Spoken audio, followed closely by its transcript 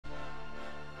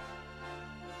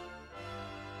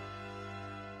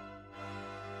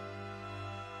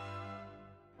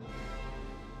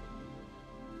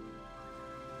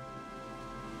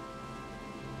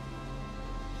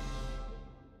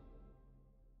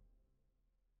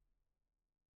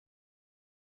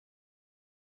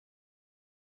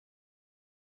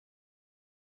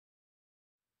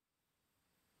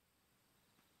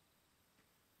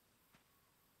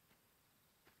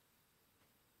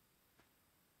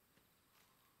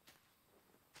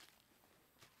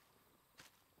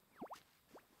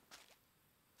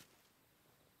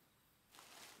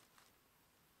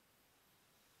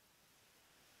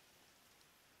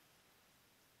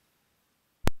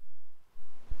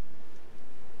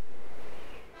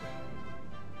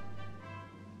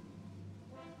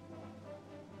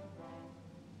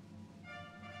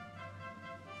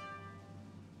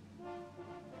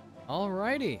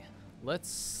Alrighty, let's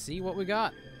see what we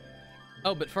got.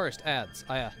 Oh, but first, ads.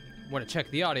 I want to check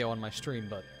the audio on my stream,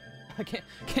 but I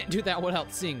can't do that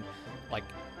without seeing, like,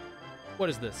 what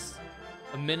is this?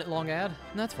 A minute-long ad?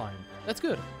 That's fine. That's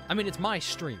good. I mean, it's my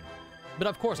stream, but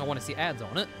of course I want to see ads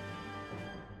on it,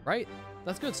 right?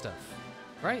 That's good stuff,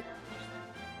 right?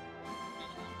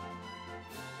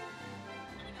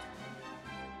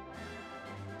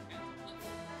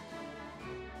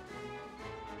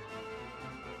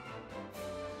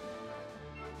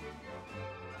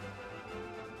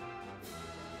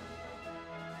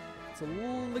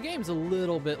 The game's a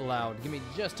little bit loud. Give me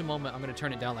just a moment. I'm going to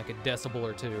turn it down like a decibel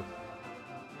or two.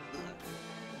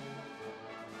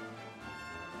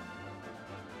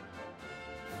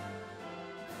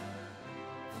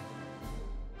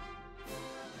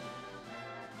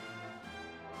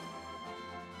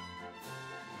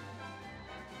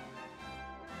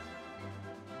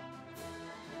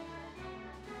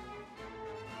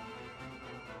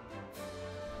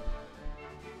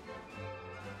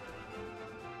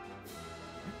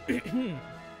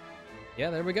 Yeah,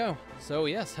 there we go. So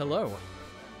yes, hello.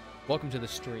 Welcome to the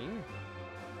stream.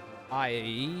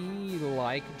 I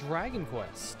like Dragon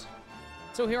Quest.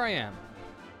 So here I am,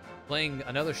 playing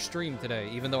another stream today,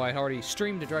 even though I already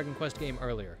streamed a Dragon Quest game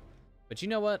earlier. But you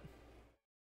know what?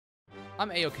 I'm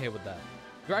A-okay with that.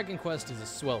 Dragon Quest is a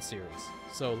swell series.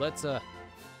 So let's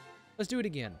do it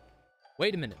again.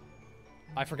 Wait a minute.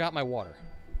 I forgot my water.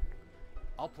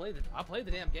 I'll play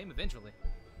the damn game eventually.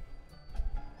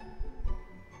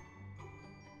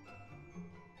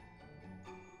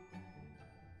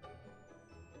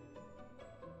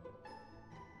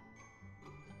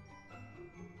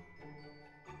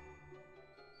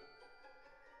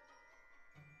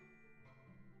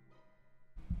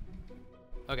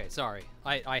 Okay, sorry.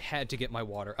 I had to get my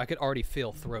water. I could already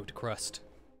feel throat crust.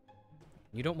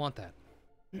 You don't want that.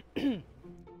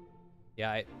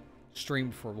 Yeah, I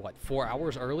streamed for, what, 4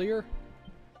 hours earlier?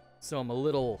 So I'm a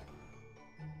little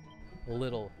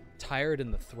tired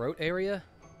in the throat area.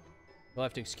 You'll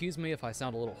have to excuse me if I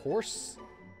sound a little hoarse.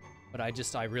 But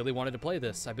I really wanted to play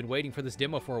this. I've been waiting for this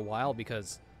demo for a while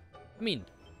because, I mean,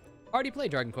 I already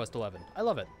played Dragon Quest XI. I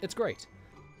love it. It's great.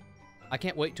 I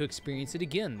can't wait to experience it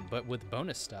again, but with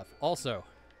bonus stuff. Also,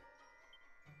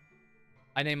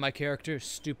 I named my character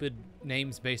stupid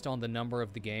names based on the number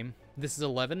of the game. This is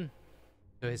 11,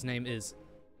 so his name is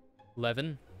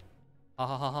Levin. Ha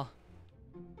ha ha ha.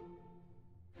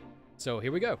 So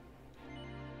here we go.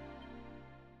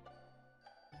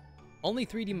 Only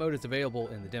 3D mode is available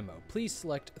in the demo. Please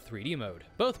select 3D mode.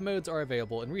 Both modes are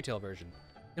available in retail version.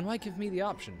 And why give me the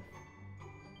option?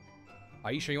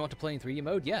 Are you sure you want to play in 3D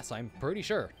mode? Yes, I'm pretty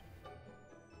sure.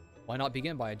 Why not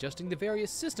begin by adjusting the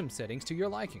various system settings to your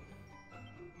liking?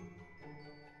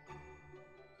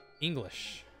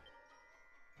 English.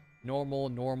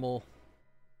 Normal.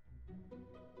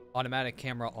 Automatic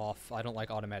camera off. I don't like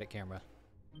automatic camera.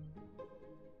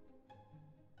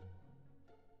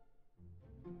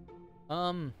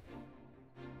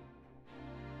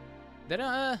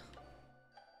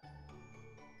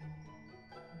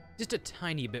 Just a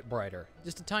tiny bit brighter.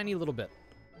 Just a tiny little bit.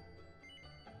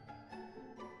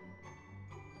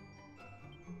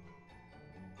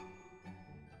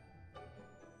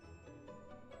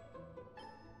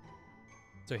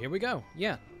 So here we go.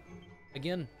 Yeah.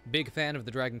 Again, big fan of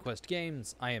the Dragon Quest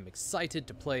games. I am excited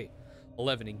to play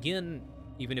 11 again,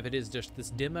 even if it is just this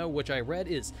demo, which I read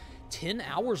is 10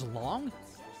 hours long?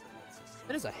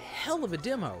 That is a hell of a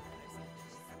demo.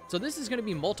 So this is going to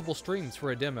be multiple streams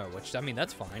for a demo, which, I mean,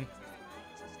 that's fine.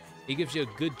 It gives you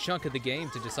a good chunk of the game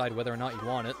to decide whether or not you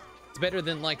want it. It's better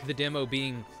than, like, the demo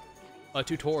being a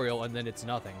tutorial and then it's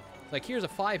nothing. It's like, here's a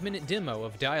 5-minute demo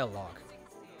of dialogue.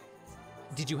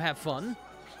 Did you have fun?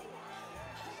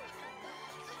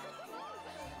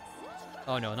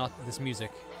 Oh no, not this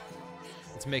music.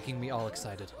 It's making me all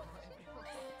excited.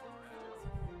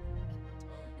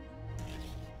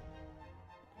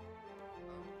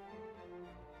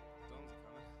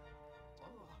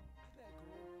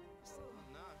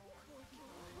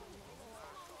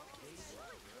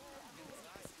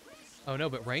 Oh no,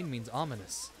 but rain means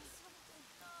ominous.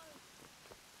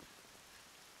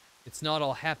 It's not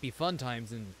all happy fun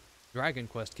times in Dragon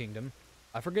Quest Kingdom.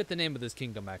 I forget the name of this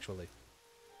kingdom, actually.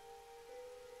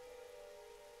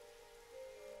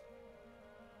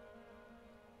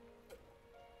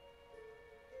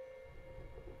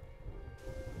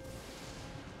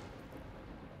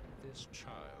 This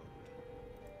child,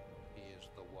 he is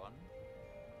the one?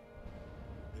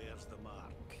 There's the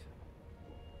mark.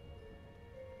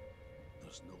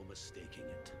 There's no mistaking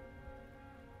it.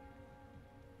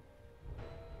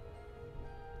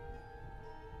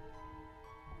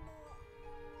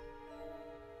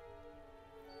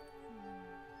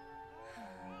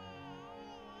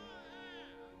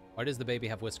 Why does the baby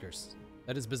have whiskers?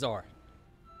 That is bizarre.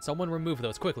 Someone remove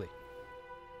those quickly.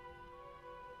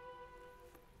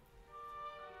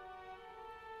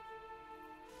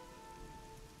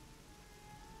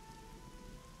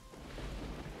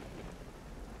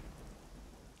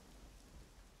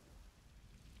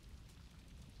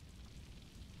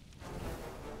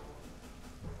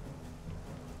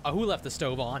 Who left the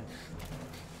stove on?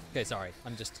 Okay, sorry.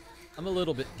 I'm a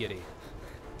little bit giddy.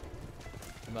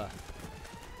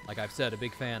 Like I've said, a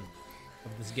big fan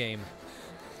of this game.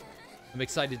 I'm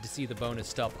excited to see the bonus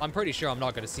stuff. I'm pretty sure I'm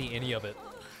not going to see any of it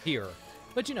here.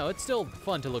 But you know, it's still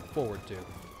fun to look forward to.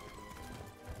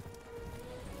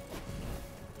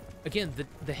 Again,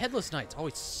 the Headless Knights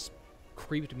always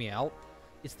creeped me out.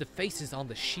 It's the faces on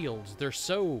the shields. They're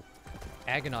so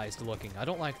agonized looking. I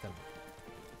don't like them.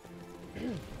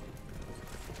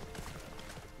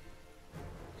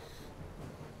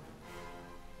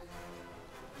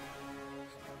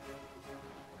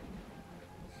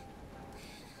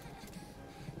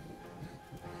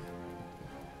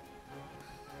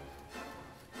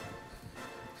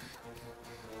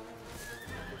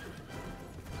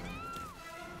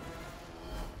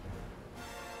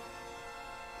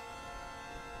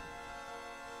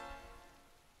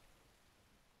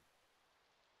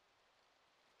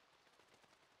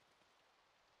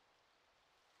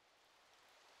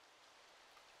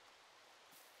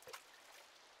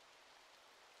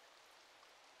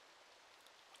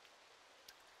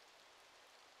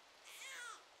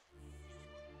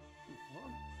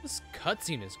 This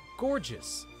cutscene is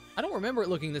gorgeous. I don't remember it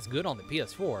looking this good on the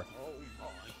PS4.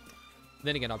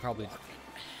 Then again, I probably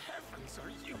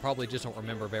just don't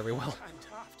remember very well. And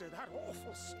after that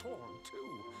awful storm,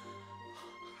 too.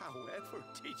 However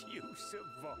did you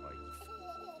survive?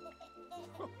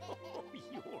 Oh,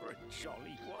 you're a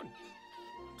jolly one.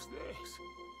 What's this?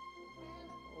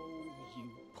 Oh,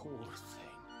 you poor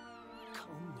thing.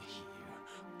 Come here.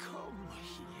 Come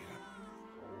here.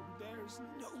 Oh, there's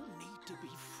no need to be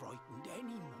frightened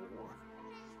anymore.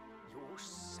 You're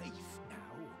safe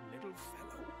now, little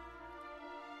fellow.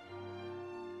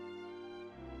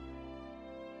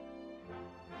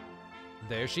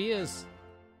 There she is.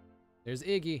 There's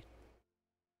Iggy.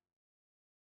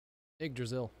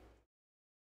 Yggdrasil.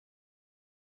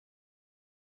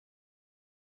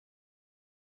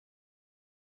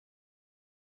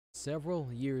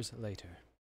 Several years later.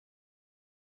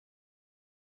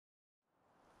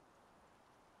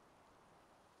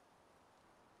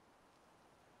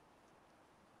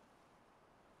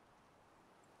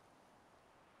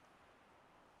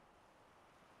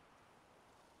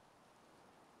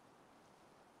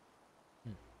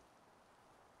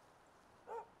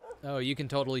 Oh, you can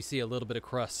totally see a little bit of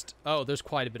crust. Oh, there's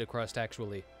quite a bit of crust,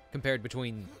 actually, compared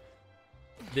between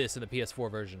this and the PS4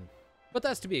 version. But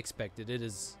that's to be expected. It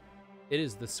is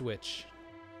the Switch.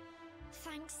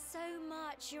 Thanks so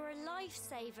much. You're a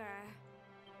lifesaver.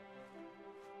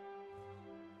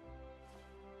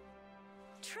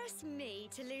 Trust me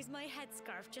to lose my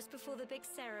headscarf just before the big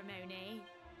ceremony.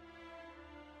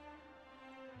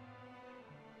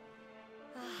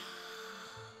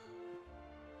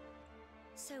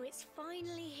 So it's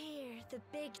finally here, the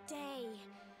big day.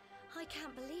 I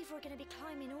can't believe we're going to be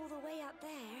climbing all the way up there.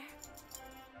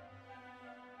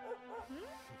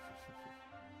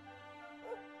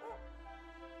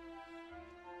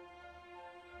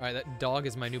 Alright, that dog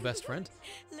is my new best friend.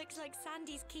 Looks like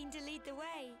Sandy's keen to lead the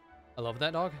way. I love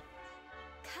that dog.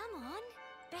 Come on,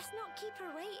 best not keep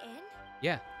her waiting.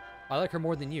 Yeah, I like her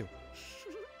more than you.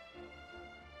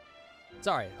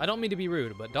 Sorry, I don't mean to be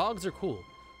rude, but dogs are cool.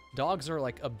 Dogs are,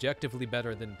 like, objectively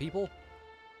better than people.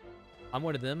 I'm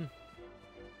one of them.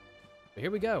 But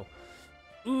here we go.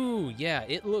 Ooh, yeah,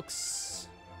 it looks...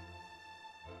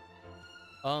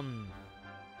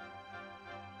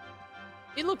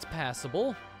 It looks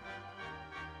passable.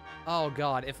 Oh,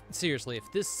 God, seriously, if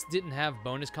this didn't have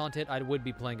bonus content, I would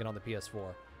be playing it on the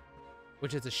PS4.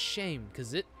 Which is a shame,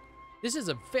 because this is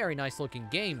a very nice-looking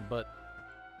game, but...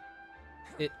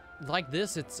 Like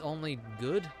this, it's only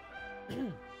good.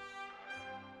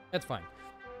 That's fine.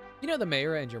 You know the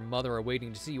mayor and your mother are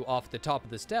waiting to see you off the top of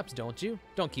the steps, don't you?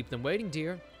 Don't keep them waiting,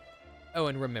 dear. Oh,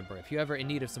 and remember, if you're ever in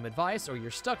need of some advice or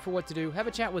you're stuck for what to do, have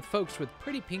a chat with folks with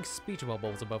pretty pink speech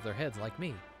bubbles above their heads like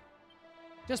me.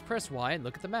 Just press Y and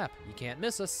look at the map. You can't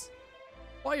miss us.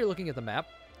 While you're looking at the map,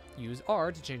 use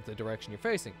R to change the direction you're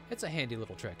facing. It's a handy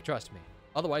little trick, trust me.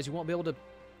 Otherwise, you won't be able to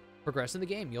progress in the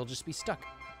game. You'll just be stuck.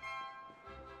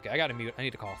 Okay, I gotta mute. I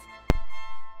need to cough.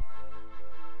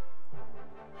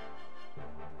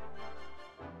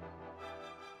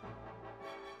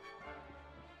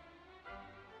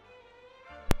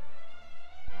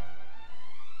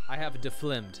 I have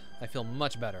deflimmed. I feel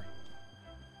much better.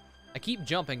 I keep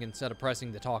jumping instead of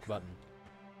pressing the talk button.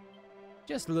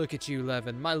 Just look at you,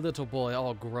 Levin, my little boy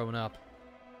all grown up.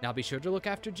 Now be sure to look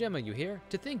after Gemma, you hear?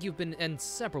 To think you've been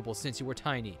inseparable since you were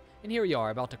tiny, and here you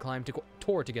are about to climb to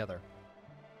Tor together.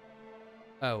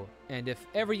 Oh, and if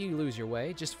ever you lose your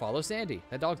way, just follow Sandy.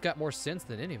 That dog's got more sense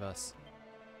than any of us.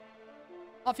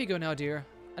 Off you go now, dear.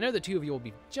 I know the two of you will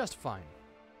be just fine.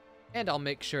 And I'll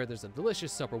make sure there's a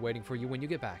delicious supper waiting for you when you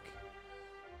get back.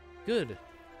 Good.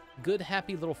 Good,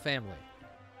 happy little family.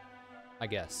 I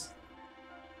guess.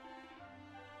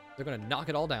 They're gonna knock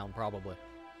it all down, probably.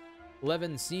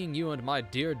 Levin, seeing you and my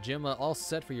dear Gemma all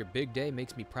set for your big day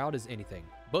makes me proud as anything,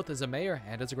 both as a mayor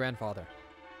and as a grandfather.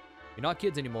 You're not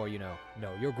kids anymore, you know.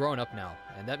 No, you're grown up now,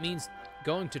 and that means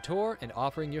going to Tor and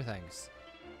offering your thanks.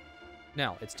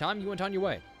 Now, it's time you went on your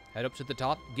way. Head up to the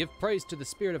top, give praise to the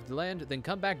spirit of the land, then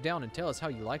come back down and tell us how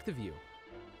you like the view.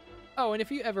 Oh, and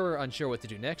if you ever are unsure what to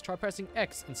do next, try pressing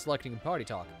X and selecting Party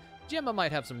Talk. Gemma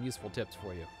might have some useful tips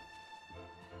for you.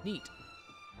 Neat.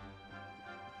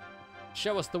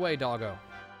 Show us the way, doggo.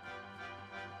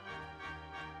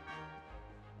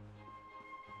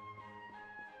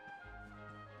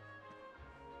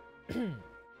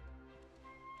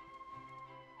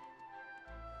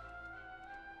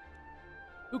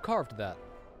 Who carved that?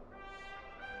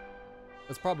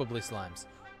 That's probably Slimes.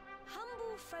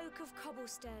 Humble folk of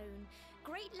cobblestone,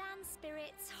 great land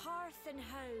spirits, hearth and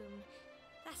home.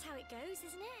 That's how it goes,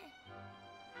 isn't it?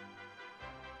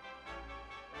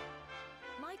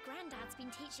 My granddad's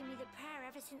been teaching me the prayer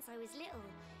ever since I was little.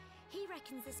 He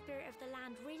reckons the spirit of the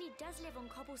land really does live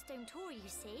on Cobblestone Tor, you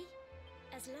see.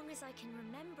 As long as I can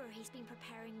remember, he's been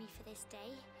preparing me for this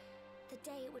day. The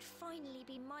day it would finally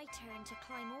be my turn to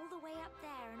climb all the way up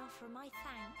there and offer my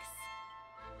thanks.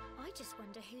 I just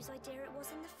wonder whose idea it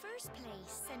was in the first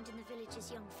place, sending the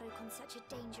village's young folk on such a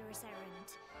dangerous errand.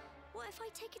 What if I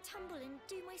take a tumble and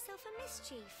do myself a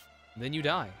mischief? Then you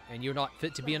die, and you're not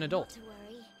fit to be an adult. Not to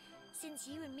worry. Since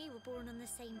you and me were born on the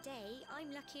same day,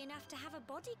 I'm lucky enough to have a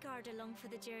bodyguard along for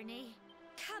the journey.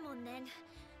 Come on then.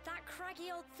 That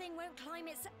craggy old thing won't climb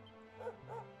its...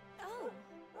 Oh.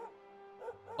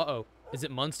 Uh-oh. Is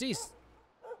it Munsties?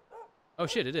 Oh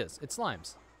shit, it is. It's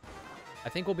Slimes. I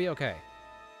think we'll be okay.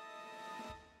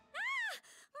 Ah!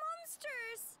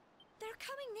 Monsters! They're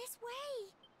coming this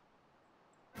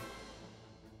way.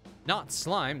 Not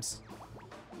Slimes.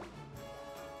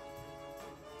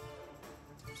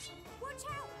 Watch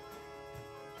out!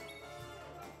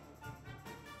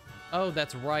 Oh,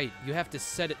 that's right. You have to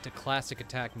set it to classic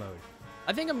attack mode.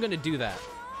 I think I'm gonna do that.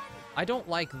 I don't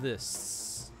like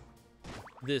this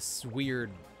weird...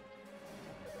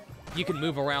 You can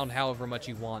move around however much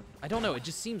you want. I don't know, it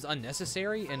just seems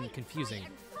unnecessary and confusing.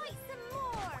 Fight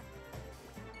some more.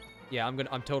 Yeah,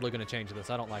 I'm totally gonna change this.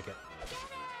 I don't like it. Get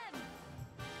them!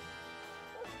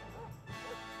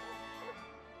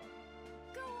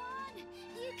 Go on!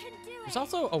 You can do it! There's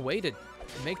also a way to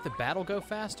make the battle go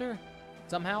faster,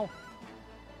 somehow.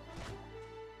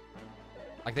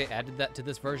 Like they added that to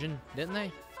this version, didn't they?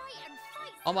 Fight and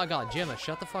fight Oh my god, Gemma,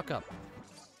 shut the fuck up.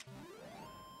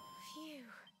 Phew.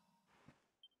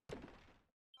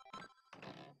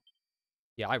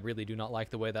 Yeah, I really do not like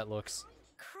the way that looks.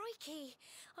 Crikey,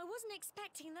 I wasn't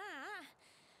expecting that.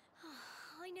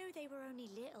 I know they were only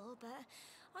little, but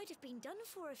I'd have been done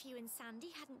for if you and Sandy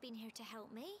hadn't been here to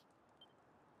help me.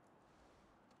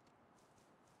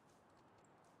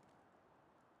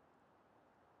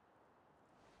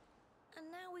 And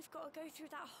now we've got to go through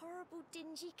that horrible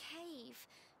dingy cave.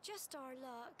 Just our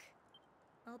luck.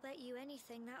 I'll bet you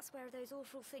anything that's where those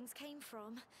awful things came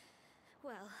from.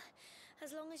 Well,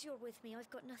 as long as you're with me,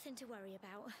 I've got nothing to worry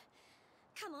about.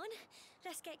 Come on,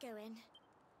 let's get going.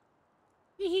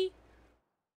 Tee-hee.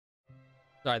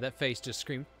 Sorry, that face just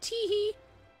screamed, tee-hee.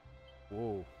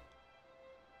 Whoa.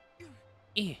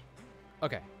 Eh.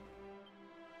 Okay.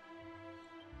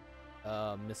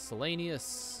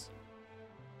 Miscellaneous.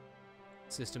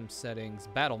 System settings,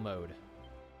 battle mode.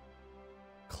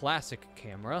 Classic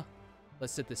camera.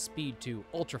 Let's set the speed to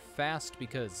ultra fast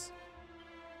because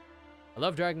I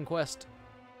love Dragon Quest,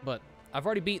 but I've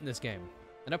already beaten this game,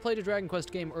 and I played a Dragon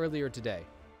Quest game earlier today.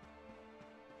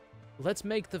 Let's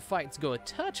make the fights go a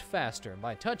touch faster.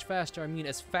 By touch faster, I mean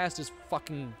as fast as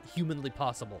fucking humanly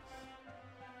possible.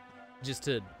 Just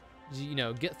to, you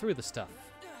know, get through the stuff.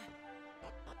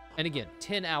 And again,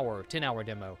 10 hour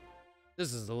demo.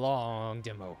 This is a long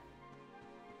demo.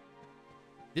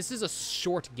 This is a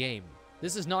short game.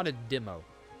 This is not a demo.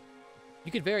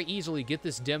 You could very easily get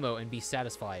this demo and be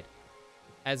satisfied,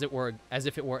 as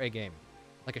if it were a game,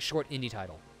 like a short indie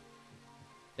title.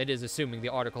 That is assuming the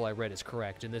article I read is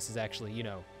correct, and this is actually, you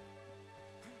know,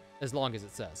 As long as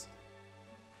it says.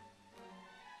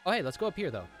 Oh, hey, let's go up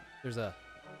here, though. There's a...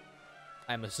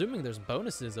 I'm assuming there's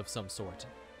bonuses of some sort.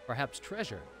 Perhaps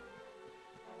treasure.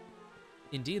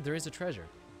 Indeed, there is a treasure.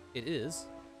 It is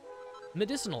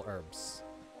medicinal herbs.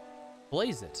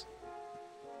 Blaze it.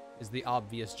 Is the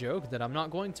obvious joke that I'm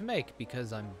not going to make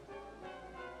because I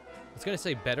was going to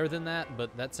say better than that,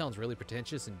 but that sounds really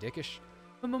pretentious and dickish.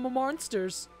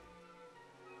 Monsters!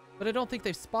 But I don't think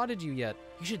they've spotted you yet.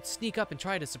 You should sneak up and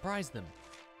try to surprise them.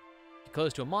 Get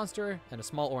close to a monster, and a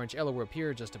small orange arrow will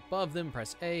appear just above them.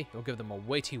 Press A. You'll give them a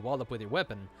weighty wallop with your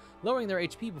weapon, lowering their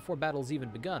HP before battle's even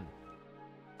begun.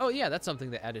 Oh yeah, that's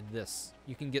something that added this.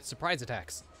 You can get surprise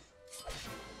attacks.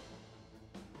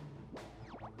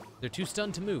 They're too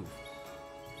stunned to move.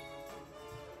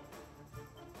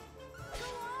 Go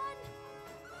on!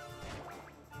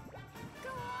 Go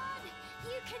on!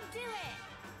 You can do it!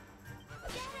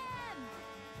 Get him!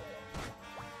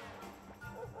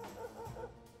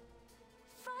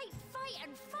 Fight,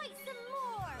 and fight some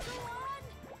more! Go on!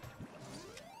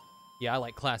 Yeah, I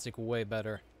like classic way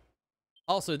better.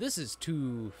 Also, this is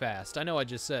too fast. I know I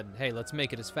just said, hey, let's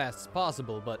make it as fast as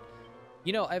possible, but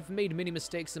you know, I've made many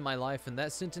mistakes in my life, and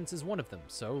that sentence is one of them.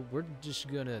 So we're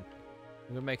gonna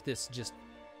make this just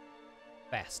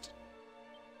fast.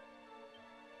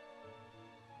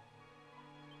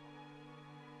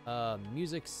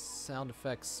 Music, sound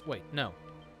effects. Wait, no.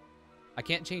 I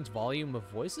can't change volume of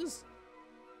voices?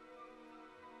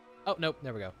 Oh, nope,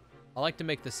 there we go. I like to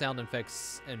make the sound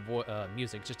effects and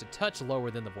music just a touch lower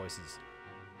than the voices.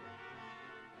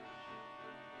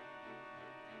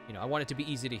 You know, I want it to be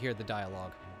easy to hear the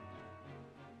dialogue.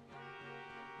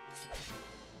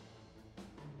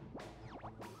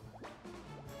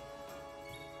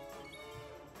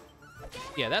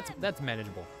 Yeah, that's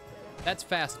manageable. That's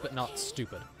fast, but not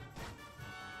stupid.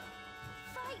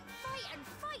 Fight, and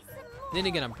fight some more! Then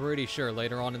again, I'm pretty sure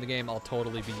later on in the game I'll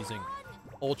totally be using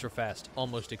ultra fast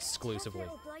almost exclusively.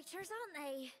 Little blighters, aren't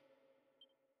they?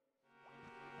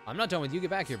 I'm not done with you.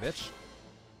 Get back here, bitch.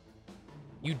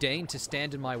 You deign to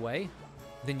stand in my way,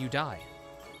 then you die.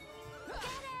 Get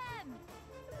him!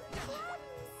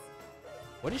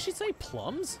 What did she say?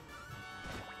 Plums?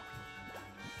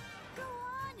 Go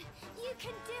on! You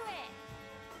can do it!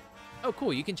 Oh,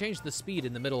 cool. You can change the speed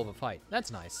in the middle of a fight.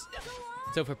 That's nice. Go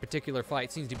on! So if a particular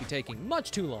fight seems to be taking much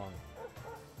too long,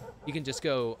 you can just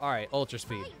go, all right, ultra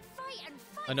speed. Fight, and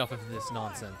fight Enough some of this more!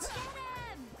 nonsense. Get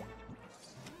him!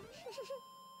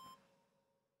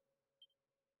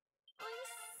 I'm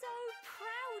so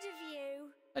proud of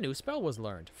you! A new spell was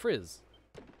learned. Frizz.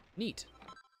 Neat.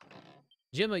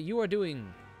 Gemma, you are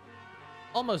doing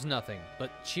almost nothing,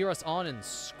 but cheer us on and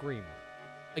scream.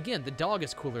 Again, the dog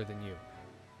is cooler than you.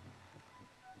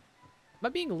 Am I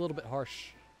being a little bit harsh?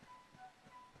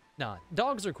 Nah,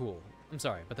 dogs are cool. I'm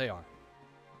sorry, but they are.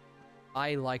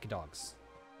 I like dogs.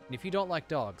 And if you don't like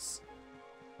dogs,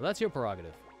 well, that's your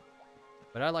prerogative.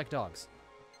 But I like dogs.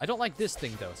 I don't like this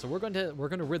thing though, so we're going to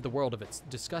rid the world of its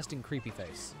disgusting creepy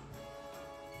face.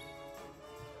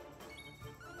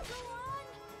 Go on!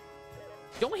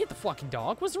 Don't hit the fucking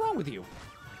dog. What's wrong with you?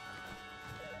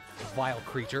 Vile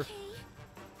creature. Okay.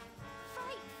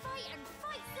 Fight, and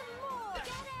fight some more! Get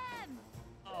him!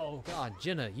 Oh god,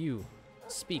 Jenna, you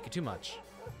speak too much.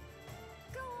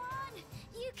 Go on!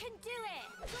 You can do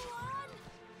it! Go on!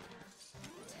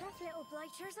 Tough little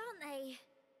blighters, aren't they?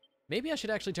 Maybe I should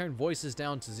actually turn voices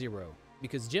down to 0,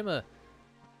 because Gemma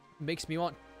makes me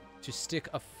want to stick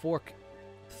a fork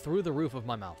through the roof of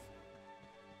my mouth.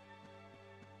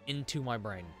 Into my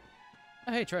brain.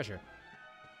 Oh, hey, treasure.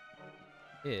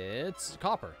 It's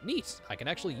copper. Neat. I can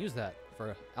actually use that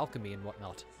for alchemy and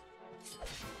whatnot. Get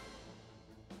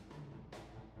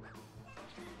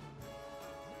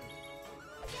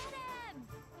him!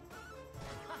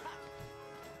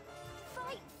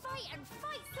 Fight, and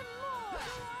fight some more!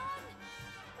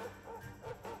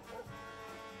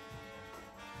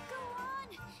 Go on!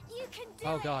 You can do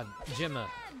Oh it! god, Get Gemma.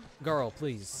 him! Girl,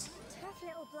 please. Tough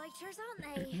little blighters, aren't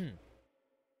they?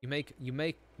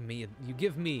 You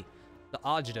give me the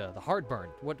agita, the heartburn.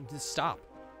 What, stop.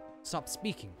 Stop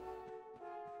speaking.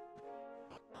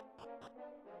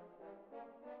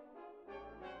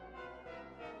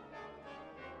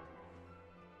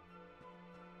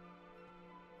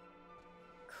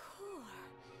 Core,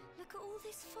 look at all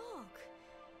this fog.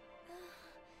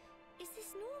 Is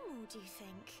this normal, do you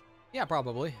think? Yeah,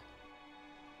 probably.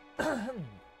 Help!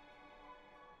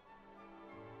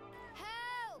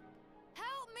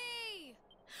 Help me!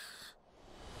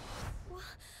 What?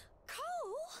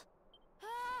 Cole?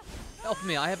 Help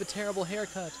me, I have a terrible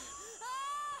haircut.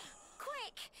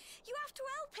 Quick! You have to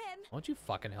help him! Why don't you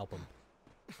fucking help him?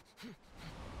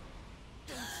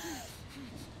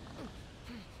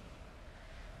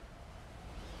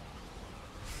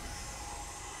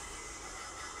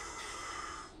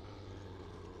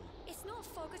 It's not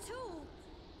fog at all.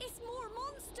 It's more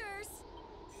monsters.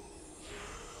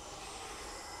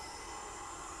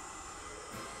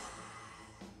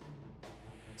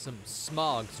 Some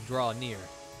smogs draw near.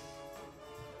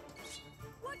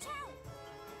 Watch out!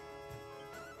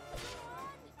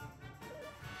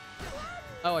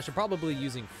 Oh, I should probably be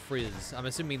using Frizz. I'm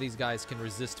assuming these guys can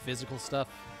resist physical stuff.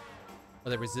 Or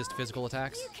they resist physical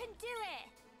attacks. You can do it.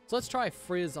 So let's try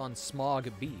Frizz on Smog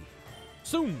B.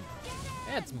 Soon!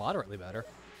 Yeah, it's moderately better.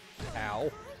 Ow.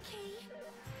 Crikey.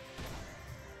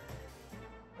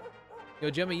 Yo,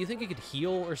 Gemma, you think you could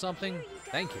heal or something? Here you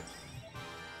go. Thank you.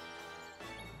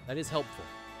 That is helpful.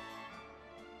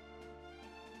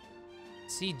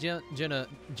 See, Gemma,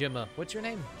 what's your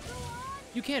name?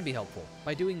 You can be helpful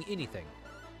by doing anything.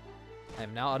 I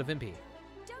am now out of MP.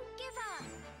 Don't give up.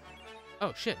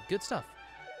 Oh shit, good stuff.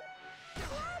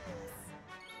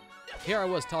 Here I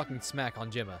was talking smack on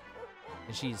Gemma,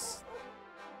 and she's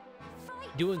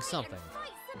Fight, doing fight, something. and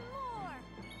fight some more.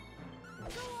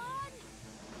 Go on.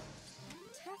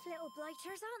 Tough little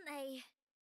blighters, aren't they?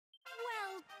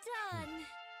 Well done.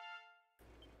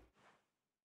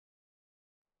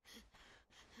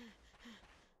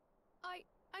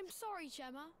 I'm sorry,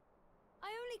 Gemma. I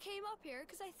only came up here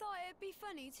because I thought it'd be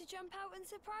funny to jump out and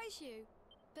surprise you.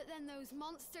 But then those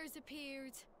monsters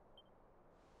appeared.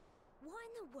 What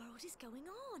in the world is going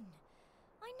on?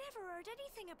 I never heard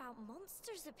anything about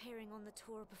monsters appearing on the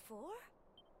tour before.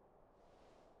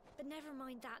 But never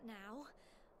mind that now.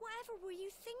 Whatever were you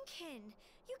thinking?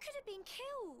 You could have been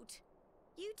killed.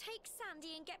 You take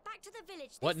Sandy and get back to the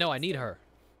village. What? No, I need her.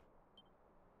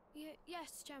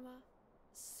 Yes, Gemma.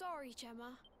 Sorry,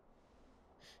 Gemma.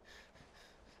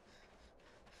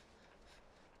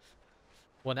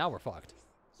 Well, now we're fucked.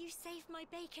 You saved my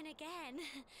bacon again.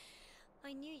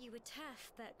 I knew you were tough,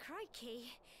 but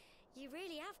crikey, you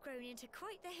really have grown into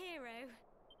quite the hero.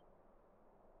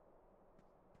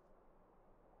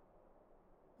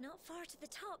 Not far to the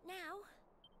top now.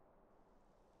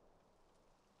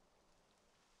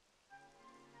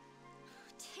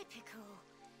 Typical.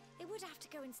 It would have to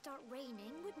go and start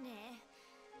raining, wouldn't it?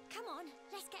 Come on,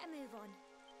 let's get a move on.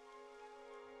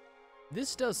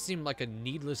 This does seem like a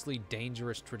needlessly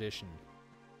dangerous tradition.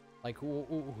 Like,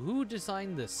 who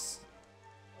designed this?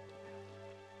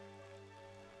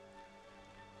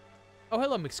 Oh,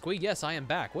 hello, McSquee. Yes, I am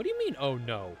back. What do you mean, oh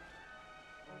no?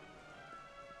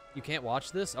 You can't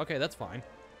watch this? Okay, that's fine.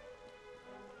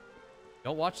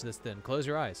 Don't watch this then. Close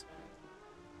your eyes.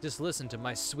 Just listen to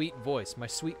my sweet voice, my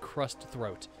sweet crust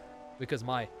throat. Because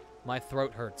my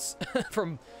throat hurts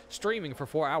from streaming for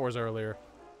 4 hours earlier.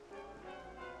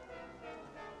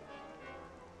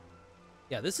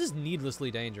 Yeah, this is needlessly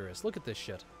dangerous. Look at this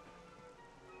shit.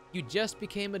 You just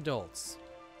became adults.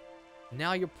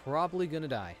 Now you're probably gonna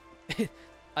die.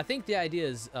 I think the idea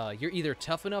is you're either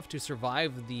tough enough to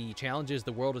survive the challenges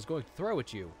the world is going to throw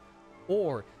at you,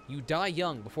 or you die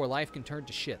young before life can turn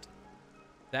to shit.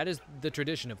 That is the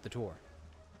tradition of the tour.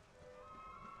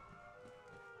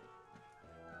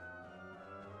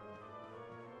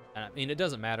 And I mean, it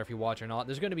doesn't matter if you watch or not.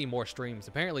 There's going to be more streams.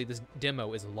 Apparently, this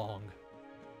demo is long.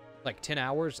 Like 10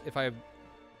 hours,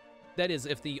 that is,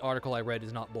 if the article I read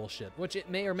is not bullshit, which it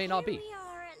may or may not be. Here we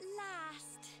are at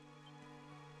last.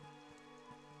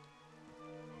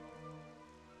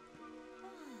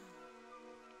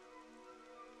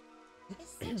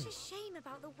 It's such a shame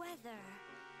about the weather.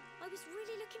 I was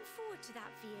really looking forward to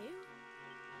that view.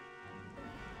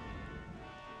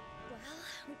 Well,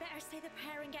 we better say the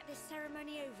prayer and get this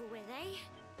ceremony over with, eh?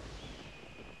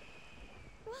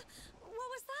 What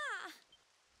was that?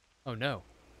 Oh no.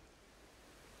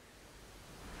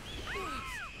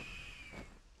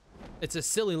 It's a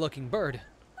silly looking bird.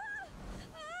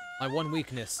 My one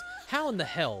weakness. How in the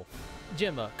hell?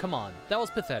 Gemma, come on. That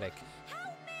was pathetic.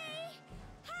 Help me!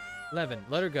 Help! Levin,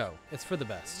 let her go. It's for the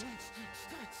best.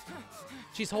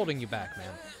 She's holding you back, man.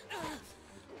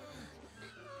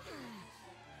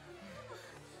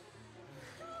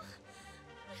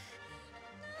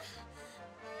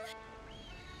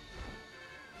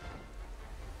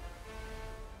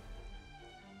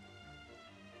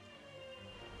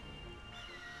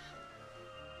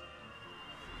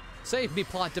 Save me,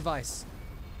 plot device.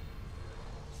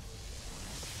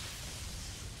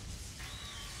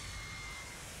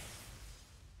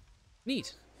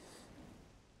 Neat.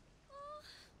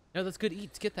 No, that's good.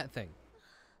 Eat. Get that thing.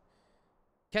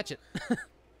 Catch it.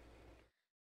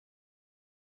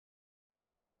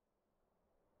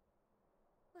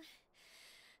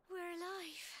 We're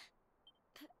alive.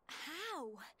 But how?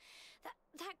 Wow!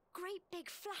 That great big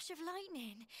flash of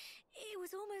lightning. It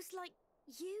was almost like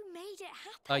you made it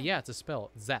happen. Yeah, it's a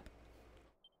spell. Zap.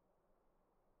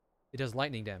 It does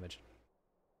lightning damage.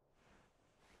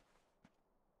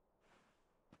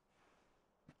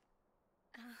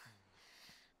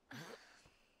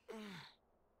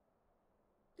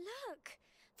 Look!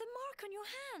 The mark on your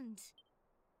hand!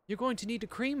 You're going to need a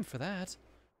cream for that.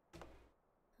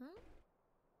 Huh?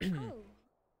 Oh,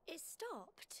 it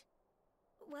stopped.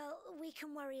 Well, we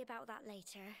can worry about that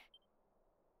later.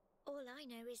 All I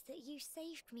know is that you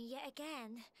saved me yet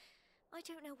again. I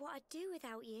don't know what I'd do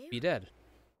without you. Be dead.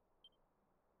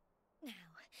 Now,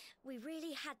 we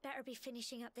really had better be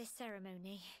finishing up this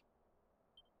ceremony.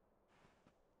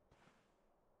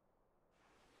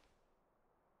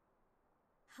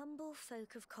 Humble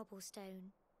folk of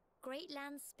Cobblestone, great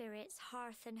land spirits,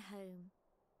 hearth and home.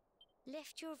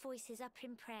 Lift your voices up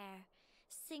in prayer,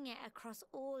 sing it across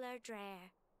all our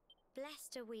drear.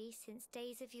 Blessed are we since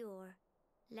days of yore,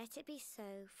 let it be so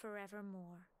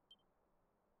forevermore.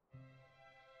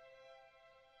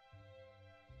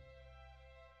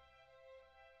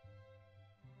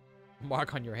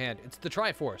 Mark on your hand. It's the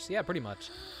Triforce. Yeah, pretty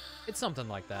much. It's something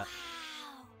like that.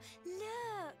 Wow!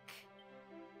 Look!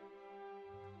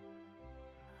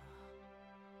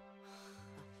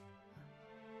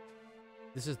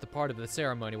 This is the part of the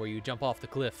ceremony where you jump off the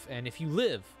cliff, and if you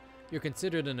live, you're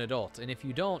considered an adult, and if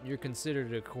you don't, you're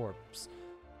considered a corpse.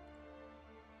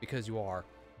 Because you are.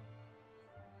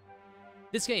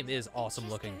 This game is awesome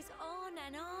looking. Goes on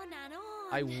and on and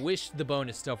on. I wish the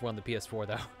bonus stuff were on the PS4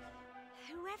 though.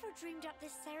 Whoever dreamed up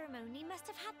this ceremony must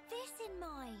have had this in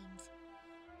mind.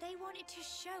 They wanted to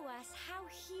show us how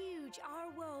huge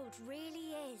our world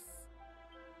really is.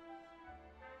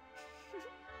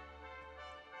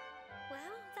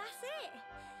 Well, that's it.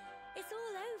 It's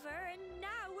all over and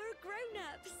now we're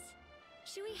grown-ups.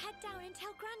 Should we head down and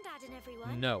tell Grandad and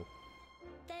everyone? No.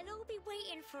 They'll all be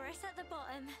waiting for us at the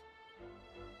bottom.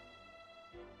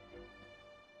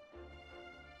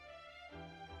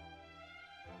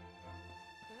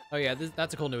 Oh yeah,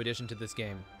 that's a cool new addition to this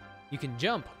game. You can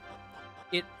jump.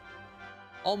 It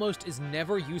almost is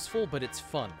never useful, but it's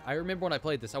fun. I remember when I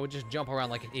played this, I would just jump around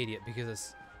like an idiot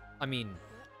because, I mean,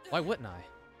 why wouldn't I?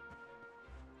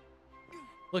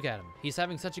 Look at him. He's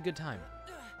having such a good time.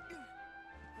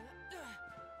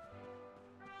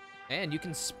 And you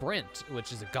can sprint,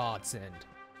 which is a godsend.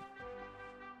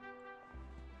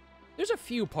 There's a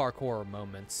few parkour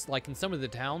moments. Like in some of the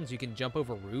towns, you can jump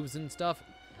over roofs and stuff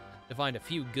to find a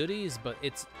few goodies, but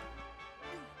it's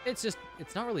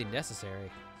not really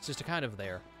necessary. It's just a kind of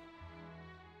there.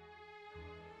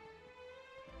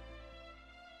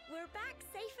 We're back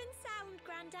safe and sound,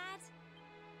 Grandad.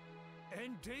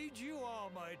 Indeed you are,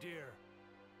 my dear.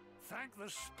 Thank the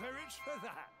spirits for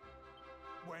that.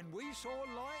 When we saw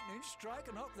lightning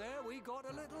striking up there, we got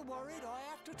a little worried, I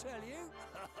have to tell you.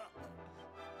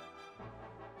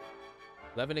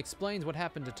 Levin explains what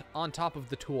happened on top of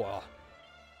the tour.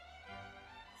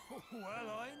 Well,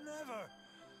 I never.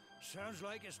 Sounds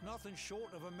like it's nothing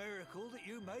short of a miracle that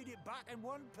you made it back in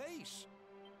one piece.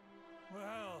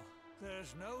 Well,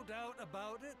 there's no doubt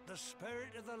about it, the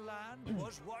spirit of the land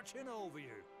was watching over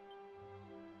you.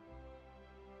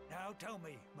 Now tell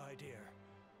me, my dear,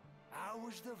 how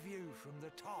was the view from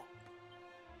the top?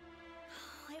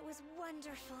 It was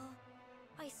wonderful.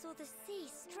 I saw the sea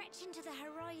stretch into the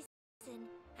horizon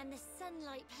and the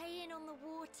sunlight playing on the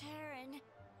water and...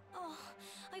 Oh,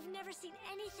 I've never seen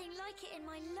anything like it in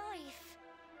my life.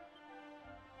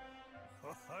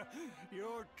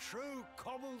 You're true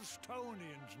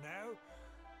Cobblestonians now.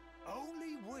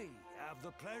 Only we have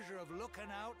the pleasure of looking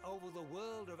out over the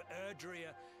world of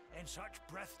Erdrea in such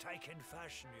breathtaking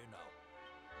fashion, you know.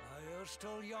 You're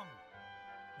still young,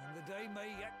 and the day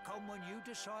may yet come when you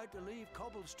decide to leave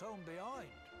Cobblestone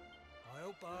behind. I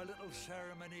hope our little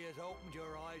ceremony has opened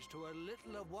your eyes to a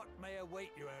little of what may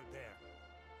await you out there.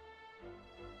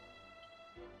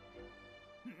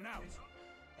 Now,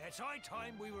 it's high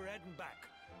time we were heading back.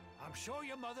 I'm sure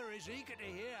your mother is eager to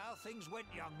hear how things went,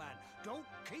 young man. Don't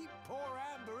keep poor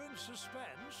Amber in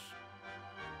suspense.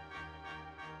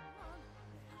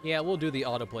 Yeah, we'll do the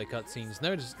autoplay cutscenes.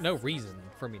 There's no reason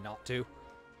for me not to.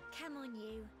 Come on,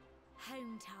 you.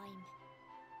 Home time.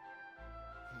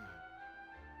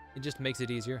 It just makes it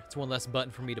easier. It's one less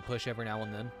button for me to push every now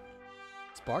and then.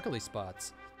 Sparkly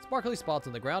spots. Sparkly spots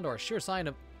on the ground are a sure sign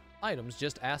of items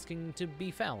just asking to be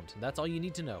found. That's all you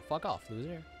need to know. Fuck off,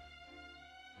 loser.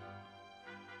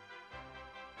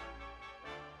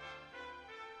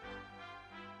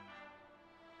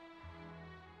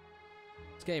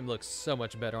 This game looks so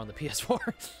much better on the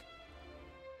PS4.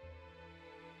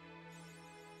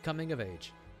 coming of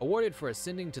age. Awarded for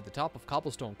ascending to the top of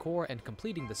Cobblestone Core and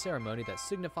completing the ceremony that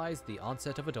signifies the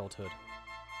onset of adulthood.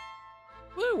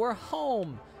 Woo, we're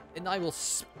home! And I will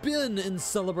spin in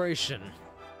celebration.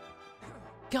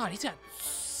 God, he's got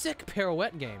sick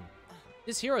pirouette game.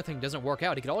 This hero thing doesn't work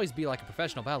out. He could always be like a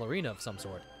professional ballerina of some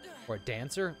sort. Or a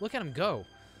dancer. Look at him go.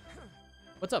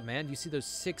 What's up, man? Do you see those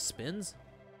 6 spins?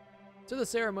 So the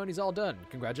ceremony's all done.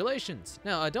 Congratulations.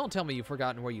 Now, don't tell me you've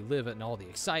forgotten where you live and all the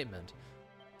excitement.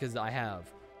 Because I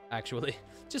have, actually.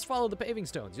 Just follow the paving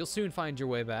stones. You'll soon find your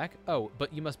way back. Oh,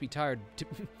 but you must be tired to...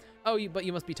 but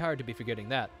you must be tired to be forgetting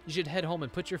that. You should head home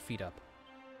and put your feet up.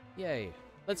 Yay.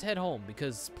 Let's head home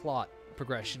because plot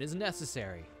progression is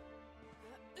necessary.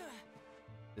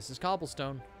 This is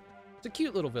Cobblestone. It's a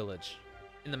cute little village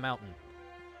in the mountain.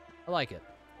 I like it.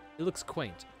 It looks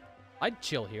quaint. I'd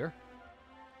chill here.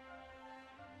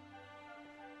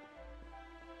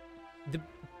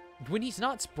 When he's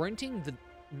not sprinting, the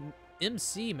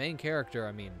MC main character,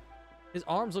 I mean, his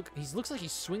arms he looks like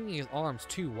he's swinging his arms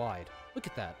too wide. Look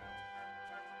at that.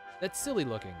 That's silly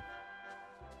looking.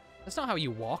 That's not how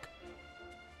you walk.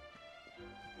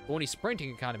 But when he's sprinting,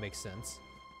 it kind of makes sense.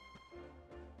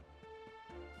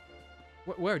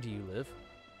 Where do you live?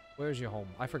 Where's your home?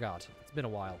 I forgot. It's been a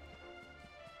while.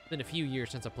 It's been a few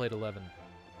years since I played 11.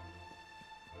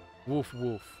 Woof,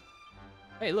 woof.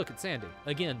 Hey, look, it's Sandy.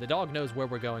 Again, the dog knows where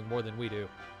we're going more than we do.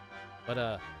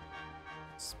 But,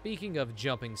 speaking of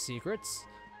jumping secrets,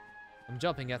 I'm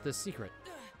jumping at this secret.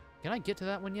 Can I get to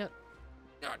that one yet?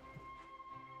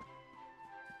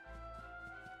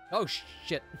 Oh,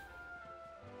 shit.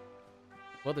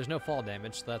 Well, there's no fall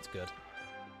damage, so that's good.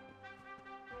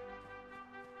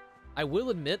 I will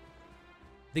admit,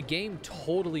 the game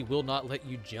totally will not let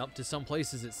you jump to some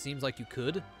places it seems like you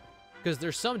could. Because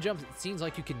there's some jumps it seems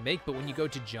like you can make, but when you go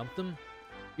to jump them,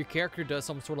 your character does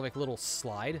some sort of like little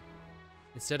slide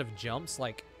instead of jumps,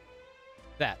 like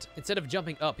that. Instead of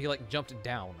jumping up, he like jumped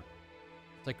down.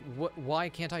 It's like, why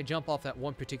can't I jump off that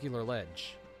one particular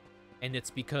ledge? And it's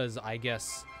because, I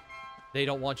guess, they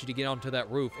don't want you to get onto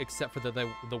that roof except for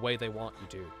the way they want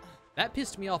you to. That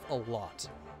pissed me off a lot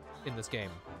in this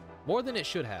game. More than it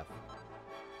should have.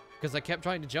 Because I kept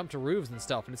trying to jump to roofs and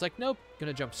stuff, and it's like, nope,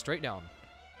 gonna jump straight down.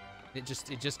 It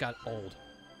just got old.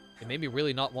 It made me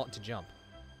really not want to jump.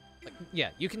 Like, yeah,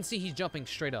 you can see he's jumping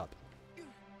straight up.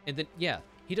 And then, yeah,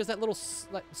 he does that little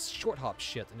short hop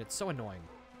shit, and it's so annoying.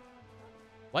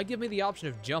 Why give me the option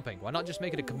of jumping? Why not just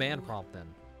make it a command prompt then?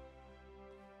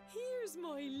 Here's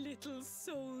my little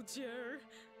soldier.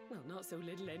 Well, not so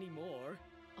little anymore.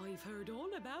 I've heard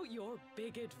all about your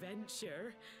big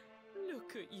adventure.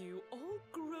 Look at you, all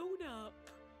grown up.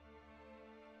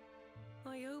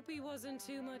 I hope he wasn't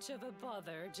too much of a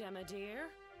bother, Gemma dear.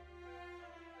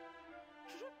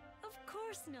 Of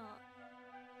course not.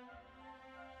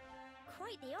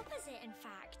 Quite the opposite, in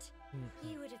fact.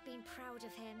 You would have been proud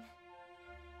of him.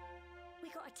 We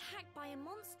got attacked by a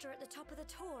monster at the top of the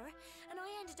tour, and I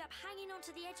ended up hanging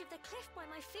onto the edge of the cliff by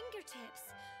my fingertips.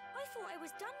 I thought I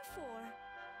was done for.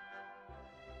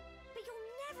 But you'll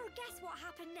never guess what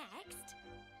happened next.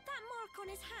 That mark on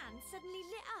his hand suddenly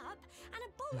lit up, and a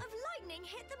bolt of lightning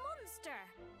hit the monster.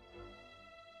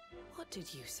 What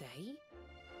did you say?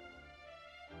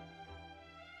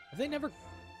 Have they never...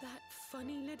 That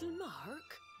funny little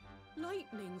mark?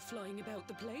 Lightning flying about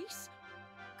the place?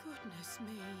 Goodness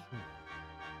me.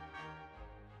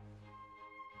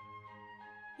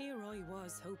 Here I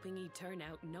was hoping he'd turn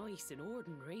out nice and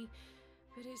ordinary,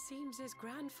 but it seems his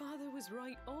grandfather was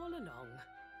right all along.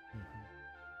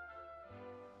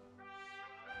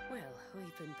 Well,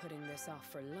 I've been putting this off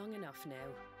for long enough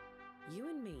now. You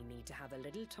and me need to have a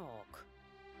little talk.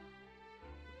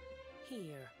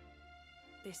 Here.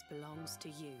 This belongs to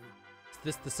you. Is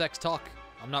this the sex talk?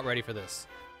 I'm not ready for this.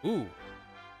 Ooh.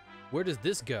 Where does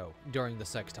this go during the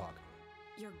sex talk?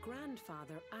 Your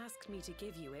grandfather asked me to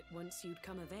give you it once you'd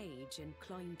come of age and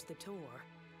climbed the tour.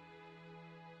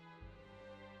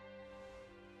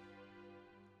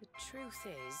 The truth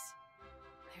is,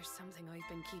 there's something I've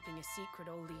been keeping a secret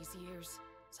all these years.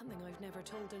 Something I've never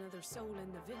told another soul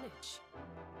in the village.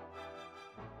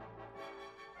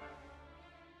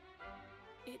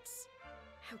 It's...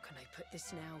 how can I put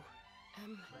this now?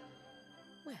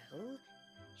 Well,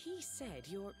 he said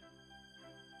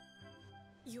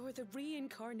you're the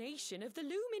reincarnation of the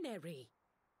Luminary.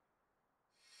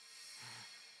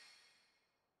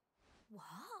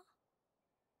 What?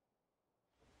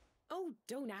 Oh,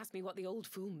 don't ask me what the old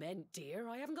fool meant, dear.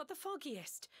 I haven't got the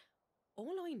foggiest.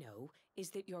 All I know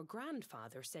is that your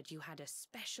grandfather said you had a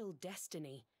special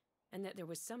destiny, and that there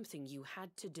was something you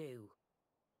had to do.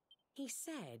 He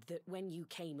said that when you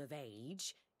came of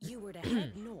age, You were to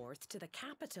head north to the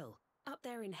capital, up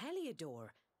there in Heliodor,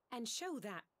 and show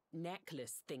that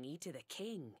necklace thingy to the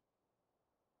king.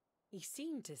 He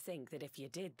seemed to think that if you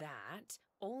did that,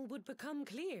 all would become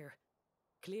clear.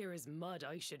 Clear as mud,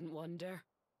 I shouldn't wonder.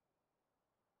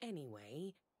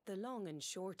 Anyway, the long and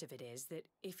short of it is that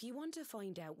if you want to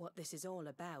find out what this is all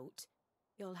about,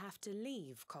 you'll have to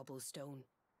leave Cobblestone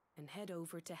and head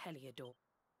over to Heliodor.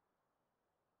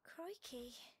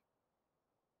 Crikey.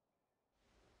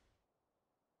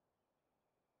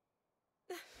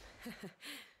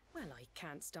 Well, I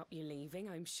can't stop you leaving,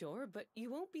 I'm sure, but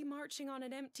you won't be marching on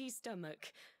an empty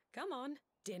stomach. Come on,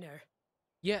 dinner.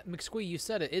 Yeah, McSquee, you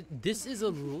said it. This is a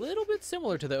little bit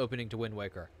similar to the opening to Wind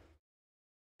Waker.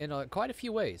 In quite a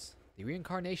few ways. The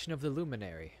reincarnation of the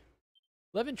Luminary.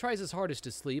 Levin tries his hardest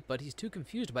to sleep, but he's too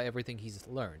confused by everything he's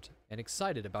learned, and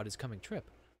excited about his coming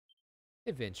trip.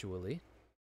 Eventually.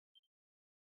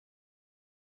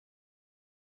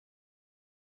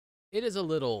 It is a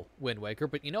little Wind Waker,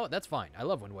 but you know what? That's fine. I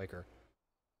love Wind Waker.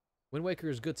 Wind Waker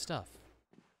is good stuff.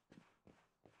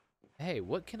 Hey,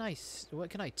 what can I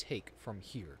take from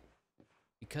here?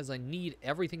 Because I need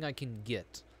everything I can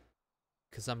get.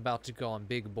 Because I'm about to go on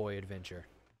big boy adventure.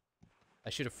 I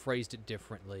should have phrased it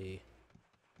differently.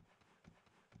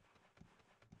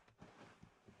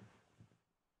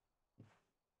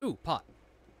 Ooh, pot.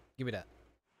 Give me that.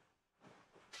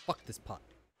 Fuck this pot.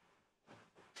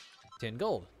 10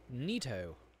 gold.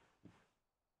 Neato.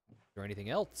 Is there anything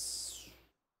else?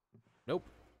 Nope.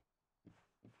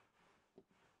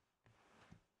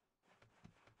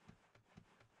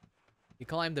 You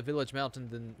climb the village mountain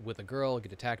then with a girl,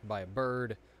 get attacked by a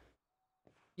bird.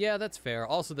 Yeah, that's fair.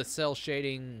 Also the cell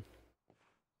shading.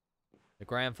 The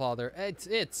grandfather. It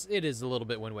is a little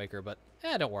bit Wind Waker, but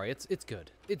don't worry, it's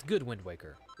good. It's good Wind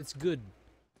Waker. It's good.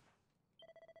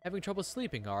 Having trouble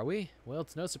sleeping, are we? Well,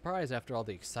 it's no surprise after all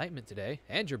the excitement today,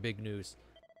 and your big news.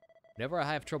 Whenever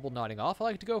I have trouble nodding off, I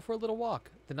like to go for a little walk.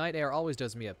 The night air always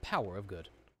does me a power of good.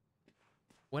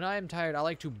 When I am tired, I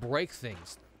like to break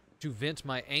things, to vent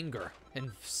my anger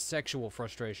and sexual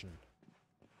frustration.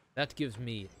 That gives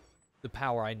me the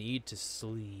power I need to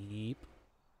sleep.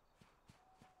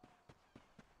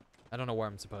 I don't know where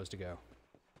I'm supposed to go.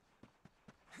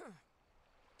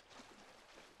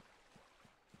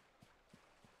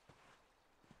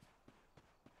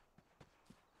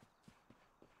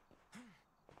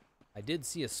 I did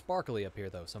see a sparkly up here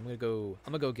though, so I'm gonna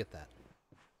go get that.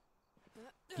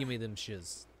 Give me them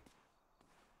shiz.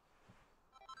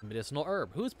 Medicinal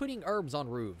herb. Who's putting herbs on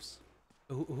roofs?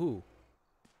 Who?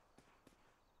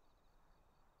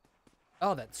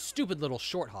 Oh, that stupid little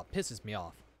short hop pisses me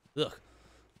off. Ugh.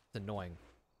 It's annoying.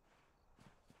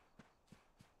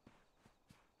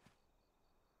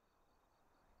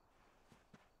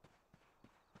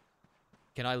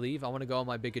 Can I leave? I want to go on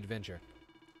my big adventure.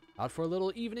 Out for a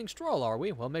little evening stroll, are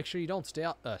we? Well, make sure you don't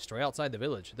stray outside the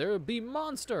village. There will be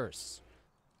monsters.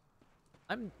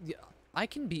 I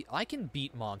can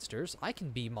beat monsters. I can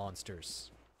be monsters.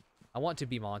 I want to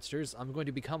be monsters. I'm going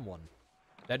to become one.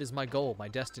 That is my goal, my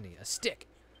destiny. A stick.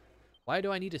 Why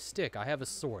do I need a stick? I have a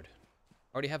sword.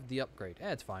 I already have the upgrade.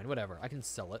 It's fine. Whatever. I can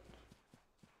sell it.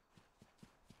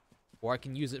 Or I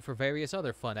can use it for various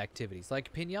other fun activities,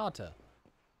 like piñata.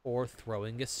 Or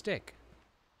throwing a stick.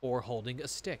 Or holding a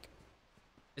stick.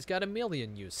 It's got a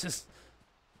million uses.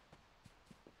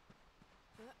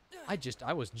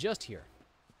 I was just here.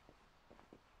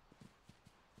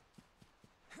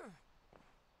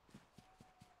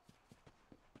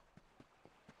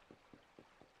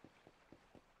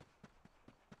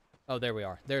 Oh, there we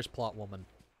are. There's Plot Woman.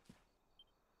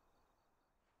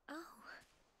 Oh,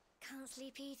 can't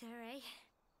sleep either, eh?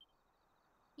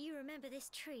 You remember this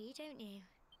tree, don't you?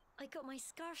 I got my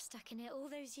scarf stuck in it all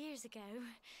those years ago.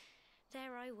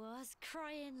 There I was,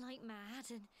 crying like mad,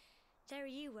 and there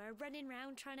you were, running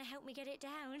round trying to help me get it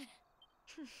down.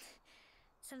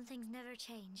 Some things never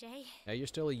change, eh? Yeah, you're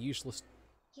still a useless...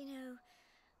 You know,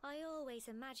 I always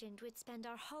imagined we'd spend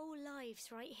our whole lives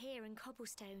right here in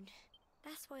Cobblestone.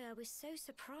 That's why I was so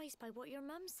surprised by what your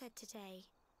mum said today.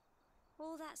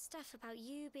 All that stuff about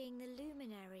you being the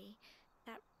Luminary,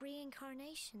 that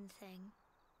reincarnation thing.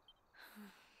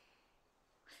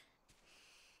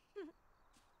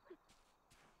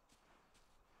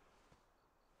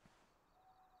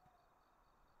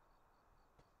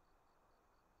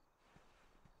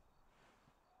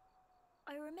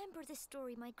 I remember the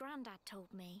story my granddad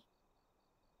told me.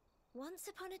 Once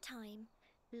upon a time,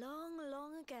 long,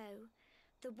 long ago,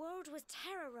 the world was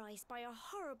terrorized by a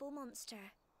horrible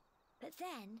monster. But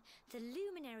then, the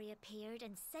Luminary appeared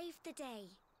and saved the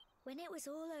day. When it was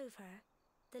all over,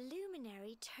 the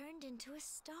Luminary turned into a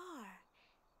star.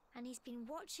 and he's been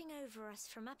watching over us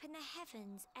from up in the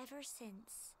heavens ever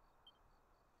since.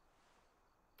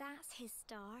 That's his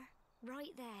star,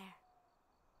 right there.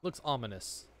 Looks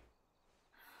ominous.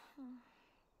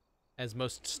 As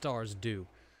most stars do.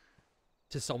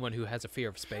 To someone who has a fear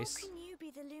of space. How can you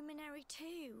be the luminary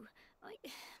too?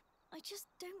 I just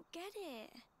don't get it.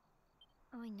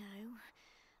 I know.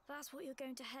 That's what you're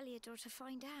going to Heliodor to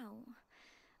find out.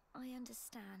 I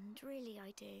understand, really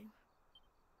I do.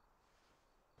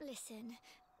 Listen,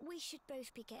 we should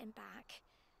both be getting back.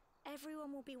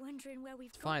 Everyone will be wondering where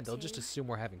we've Fine, got they'll to. just assume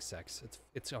we're having sex.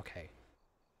 It's okay.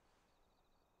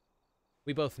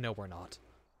 We both know we're not.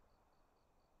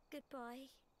 Goodbye,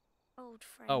 old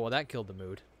friend. Oh, well that killed the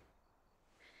mood.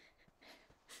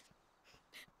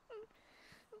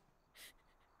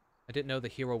 I didn't know the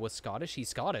hero was Scottish. He's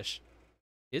Scottish.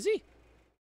 Is he?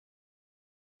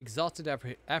 Exhausted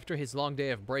after his long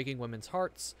day of breaking women's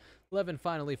hearts, Levin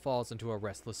finally falls into a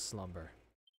restless slumber.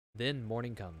 Then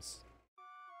morning comes.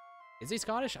 Is he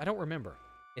Scottish? I don't remember.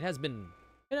 It has been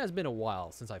a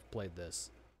while since I've played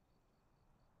this.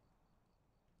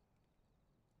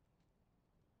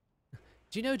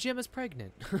 Do you know Jim is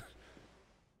pregnant?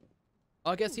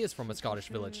 I guess he is from a Scottish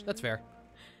village. That's fair.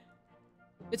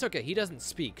 It's okay. He doesn't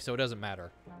speak, so it doesn't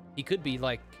matter. He could be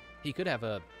like, he could have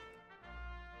a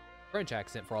French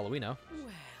accent for all we know. Well,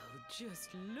 just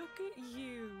look at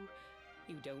you.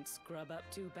 You don't scrub up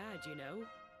too bad, you know.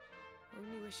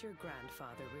 Only wish your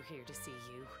grandfather were here to see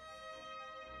you.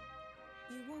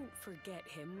 You won't forget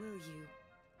him, will you?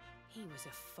 He was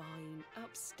a fine,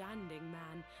 upstanding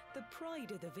man, the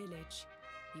pride of the village.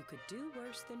 You could do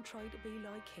worse than try to be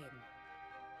like him.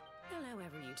 Well,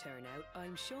 however you turn out,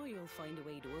 I'm sure you'll find a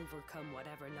way to overcome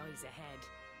whatever lies ahead.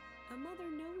 A mother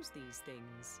knows these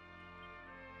things.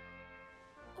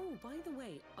 Oh, by the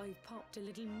way, I've popped a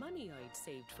little money I'd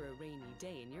saved for a rainy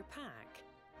day in your pack.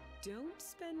 Don't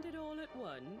spend it all at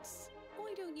once.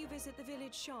 Why don't you visit the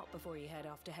village shop before you head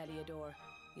off to Heliodor?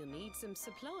 You'll need some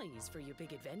supplies for your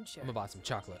big adventure. I'm gonna buy some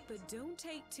chocolate. But don't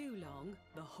take too long.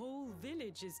 The whole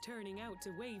village is turning out to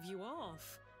wave you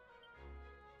off.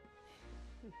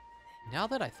 Now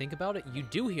that I think about it, you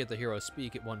do hear the hero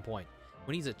speak at one point,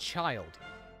 when he's a child.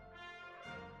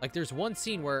 Like, there's one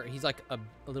scene where he's like a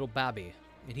little babby,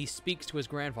 and he speaks to his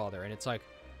grandfather, and it's like,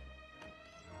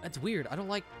 that's weird. I don't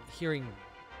like hearing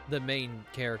the main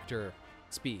character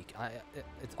speak.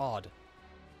 It's odd.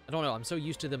 I don't know, I'm so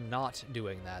used to them not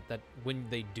doing that, that when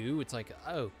they do, it's like,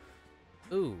 oh,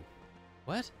 ooh,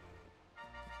 what?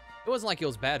 It wasn't like it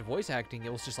was bad voice acting,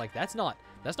 it was just like, that's not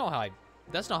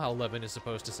how Levin is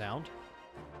supposed to sound.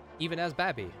 Even as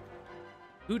Babby.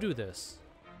 Who do this?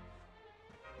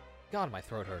 God, my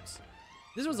throat hurts.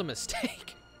 This was a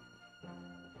mistake.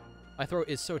 My throat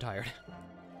is so tired.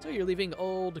 So you're leaving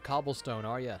old Cobblestone,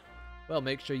 are ya? Well,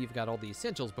 make sure you've got all the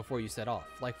essentials before you set off.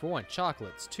 Like, for 1,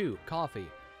 chocolates. 2, coffee.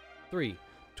 3,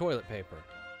 toilet paper.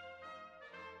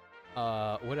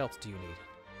 What else do you need?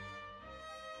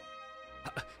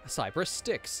 Cypress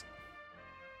sticks.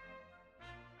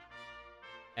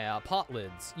 Pot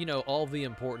lids. You know, all the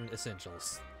important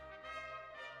essentials.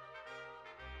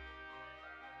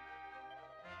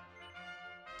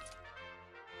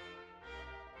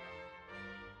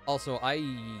 Also,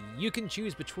 you can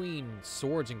choose between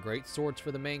swords and great swords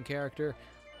for the main character.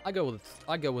 I go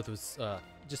with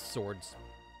just swords.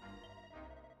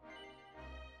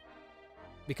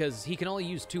 Because he can only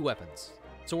use 2 weapons.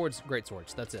 Swords, great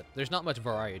swords, that's it. There's not much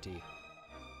variety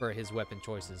for his weapon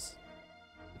choices.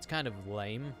 It's kind of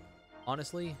lame,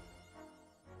 honestly.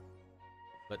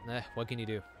 But what can you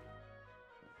do?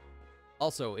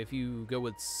 Also, if you go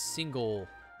with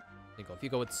if you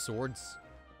go with swords,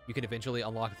 you can eventually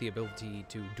unlock the ability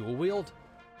to dual wield,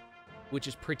 which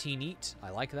is pretty neat. I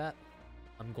like that.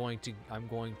 I'm going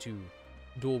to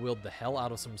dual wield the hell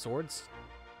out of some swords.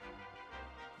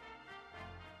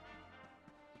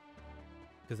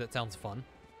 Because that sounds fun,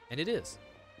 and it is.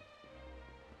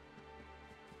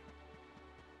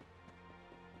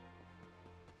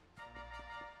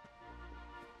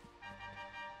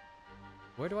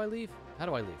 Where do I leave? How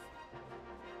do I leave?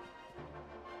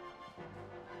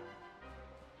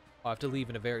 Oh, I have to leave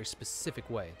in a very specific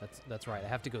way. That's right. I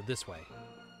have to go this way.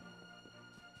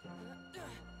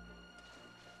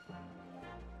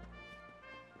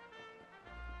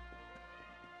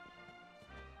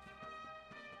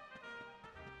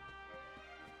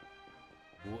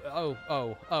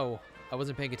 Oh, I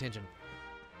wasn't paying attention.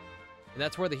 And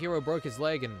that's where the hero broke his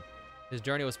leg and his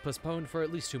journey was postponed for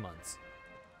at least 2 months.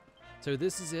 So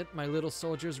this is it, my little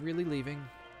soldier's really leaving.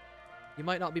 You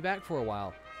might not be back for a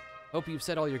while. Hope you've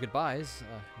said all your goodbyes.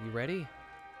 You ready?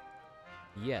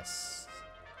 Yes.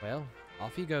 Well,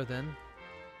 Off you go then.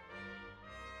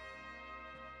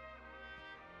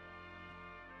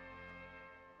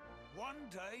 One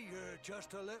day you're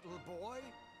just a little boy,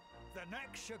 the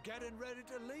next you're getting ready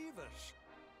to leave us.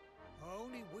 I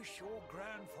only wish your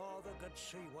grandfather could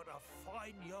see what a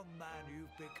fine young man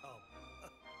you've become.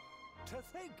 To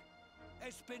think,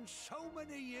 it's been so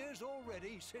many years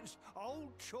already since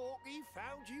old Chalky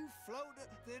found you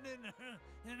floating in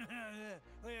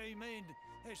I mean,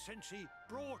 since he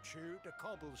brought you to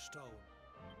Cobblestone.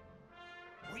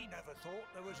 We never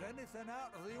thought there was anything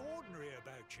out of the ordinary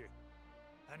about you.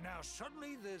 And now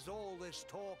suddenly there's all this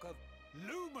talk of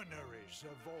luminaries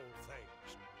of all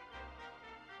things.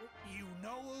 You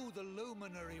know who the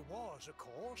luminary was, of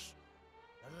course.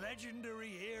 A legendary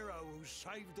hero who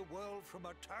saved the world from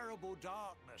a terrible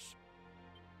darkness.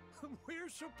 We're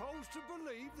supposed to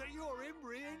believe that you're him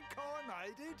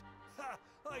reincarnated?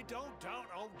 I don't doubt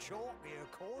old Chalky,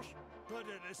 of course, but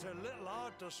it is a little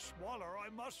hard to swallow, I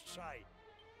must say.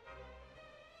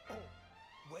 Oh,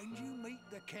 when you meet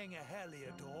the King of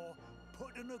Heliodor,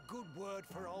 put in a good word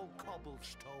for old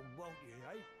Cobblestone, won't you,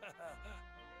 eh?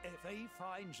 If he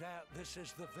finds out this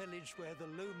is the village where the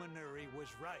luminary was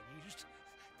raised,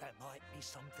 there might be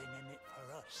something in it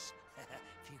for us,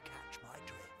 if you catch my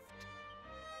drift.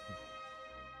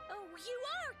 Oh, you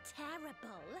are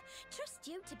terrible. Trust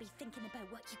you to be thinking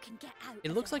about what you can get out It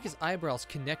of looks like his eyebrows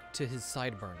connect to his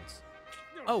sideburns.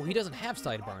 Oh, he doesn't have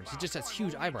sideburns. He just has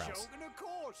huge eyebrows. Joking, of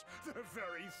course, the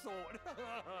very thought.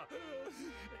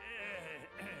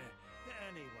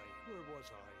 Anyway, where was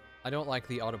I? I don't like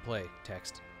the autoplay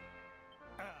text.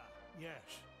 Ah,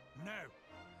 yes. Now,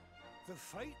 the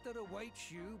fate that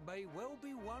awaits you may well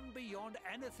be one beyond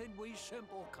anything we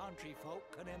simple country folk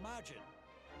can imagine.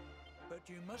 But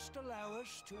you must allow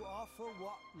us to offer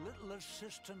what little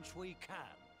assistance we can.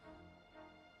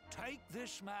 Take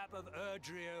this map of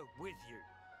Erdrea with you.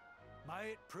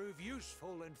 May it prove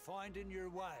useful in finding your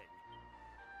way.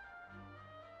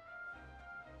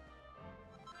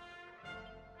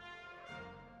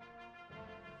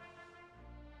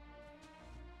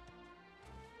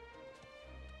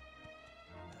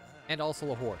 And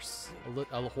also a horse.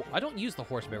 I don't use the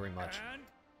horse very much. And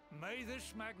may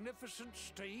this magnificent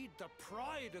steed, the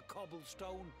pride of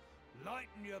Cobblestone,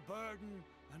 lighten your burden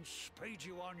and speed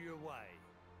you on your way.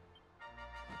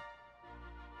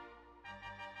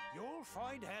 You'll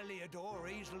find Heliodor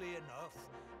easily enough.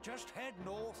 Just head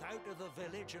north out of the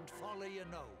village and follow your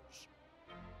nose.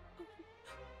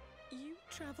 You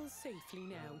travel safely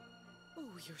now.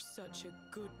 Oh, you're such a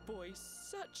good boy,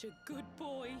 such a good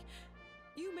boy.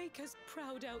 You make us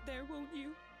proud out there, won't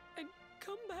you? And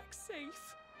come back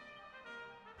safe.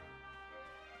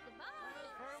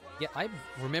 Yeah, I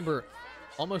remember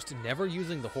almost never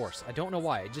using the horse. I don't know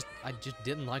why. I just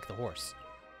didn't like the horse.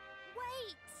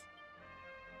 Wait!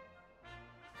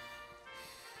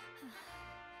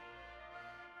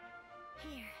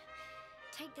 Here,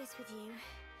 take this with you.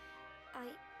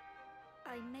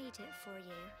 I made it for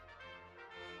you.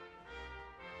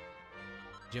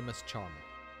 Gemma's charm.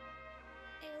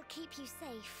 It'll keep you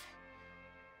safe.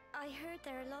 I heard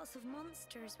there are lots of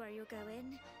monsters where you're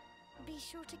going. Be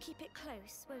sure to keep it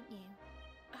close, won't you?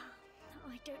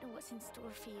 I don't know what's in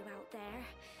store for you out there,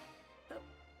 but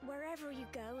wherever you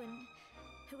go and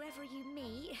whoever you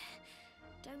meet,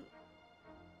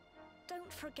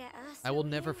 don't forget us. I will will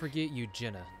never you? forget you,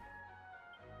 Jenna.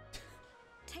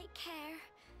 Take care,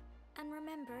 and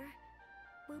remember,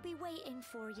 we'll be waiting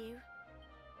for you.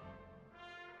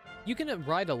 You can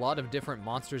ride a lot of different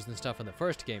monsters and stuff in the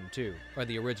first game too, or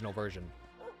the original version.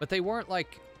 But they weren't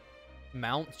like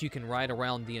mounts you can ride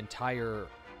around the entire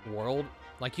world.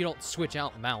 Like you don't switch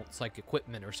out mounts like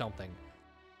equipment or something.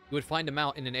 You would find a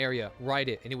mount in an area, ride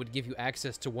it, and it would give you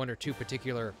access to one or two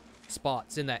particular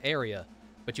spots in that area,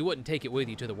 but you wouldn't take it with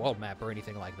you to the world map or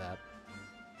anything like that.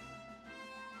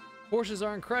 Horses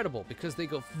are incredible because they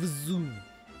go zoom,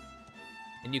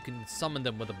 and you can summon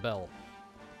them with a bell.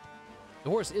 The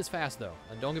horse is fast, though,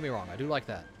 and don't get me wrong, I do like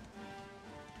that.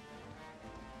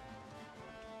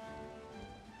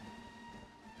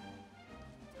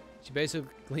 She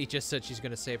basically just said she's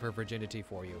gonna save her virginity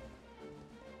for you.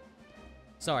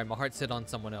 Sorry, my heart set on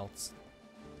someone else.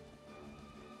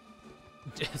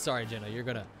 Sorry, Jenna, you're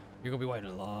gonna be waiting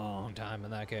a long time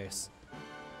in that case.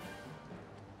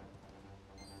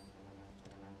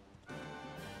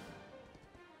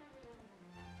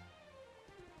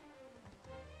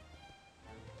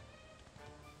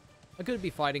 I could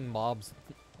be fighting mobs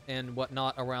and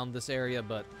whatnot around this area,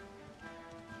 but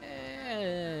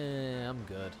I'm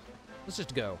good. Let's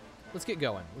just go. Let's get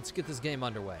going. Let's get this game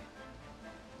underway.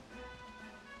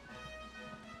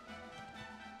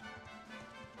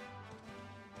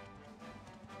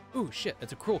 Ooh, shit,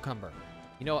 it's a cruel cumber.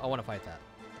 You know what? I want to fight that.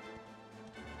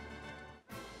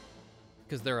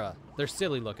 Because they're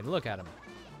silly looking. Look at them.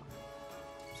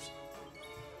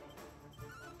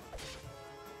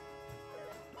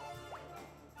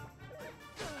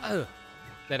 Ugh.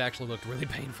 That actually looked really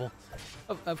painful.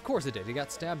 Of course it did. He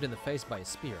got stabbed in the face by a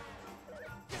spear.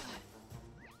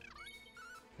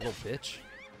 Little bitch.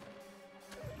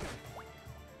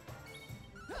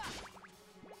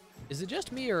 Is it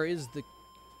just me, or is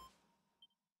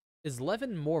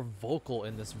Levin more vocal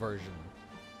in this version?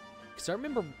 Because I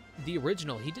remember the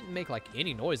original, he didn't make like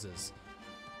any noises.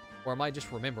 Or am I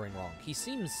just remembering wrong? He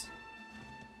seems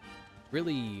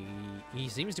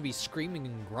to be screaming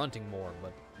and grunting more,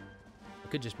 but I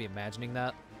could just be imagining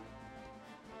that.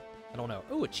 I don't know.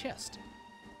 Oh, a chest.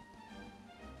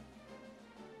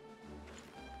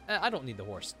 I don't need the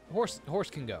horse. Horse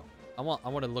can go. I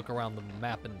want to look around the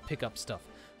map and pick up stuff.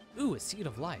 Ooh, a seed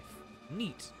of life.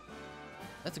 Neat.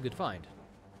 That's a good find.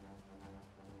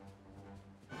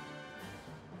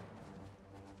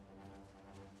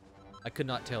 I could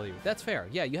not tell you. That's fair.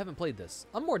 Yeah, you haven't played this.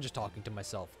 I'm more just talking to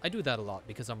myself. I do that a lot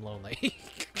because I'm lonely.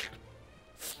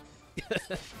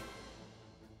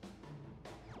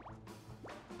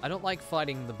 I don't like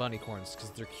fighting the bunnycorns because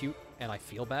they're cute and I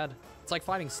feel bad. It's like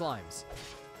fighting slimes.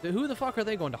 Who the fuck are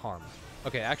they going to harm?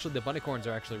 Okay, actually, the bunnycorns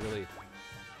are actually really...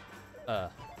 they're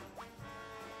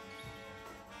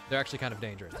actually kind of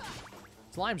dangerous.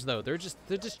 Slimes, though, they're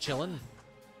just chilling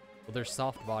with their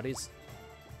soft bodies.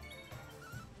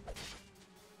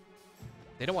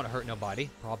 They don't want to hurt nobody,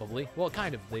 probably. Well,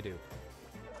 kind of, they do.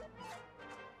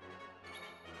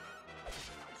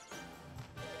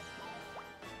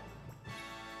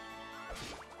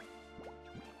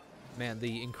 Man,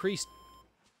 the increased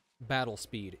battle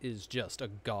speed is just a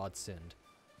godsend.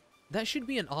 That should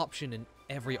be an option in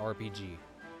every RPG.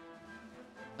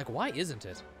 Like, why isn't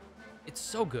it? It's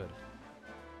so good.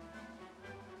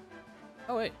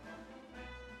 Oh, wait.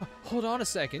 Hold on a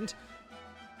second.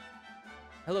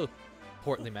 Hello,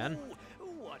 portly man. Oh,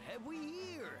 what have we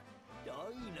here?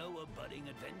 I know a budding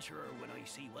adventurer when I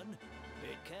see one.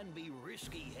 It can be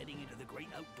risky heading into the great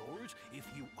outdoors if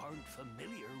you aren't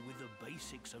familiar with the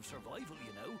basics of survival,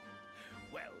 you know.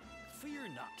 Well, fear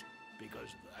not,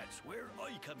 because that's where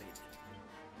I come in.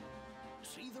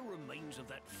 See the remains of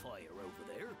that fire over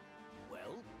there?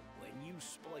 Well, when you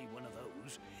spy one of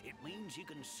those, it means you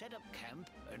can set up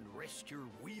camp and rest your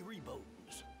weary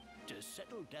bones. To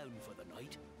settle down for the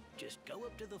night, just go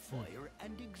up to the fire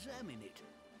and examine it.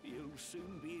 You'll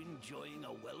soon be enjoying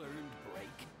a well-earned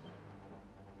break.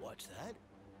 What's that?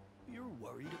 You're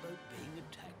worried about being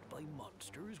attacked by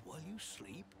monsters while you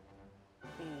sleep?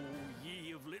 Oh,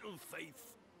 ye of little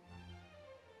faith.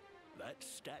 That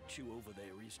statue over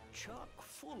there is chock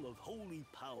full of holy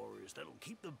powers that'll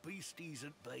keep the beasties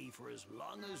at bay for as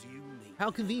long as you need.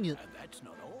 How convenient. And that's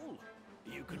not all.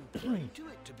 You can pray to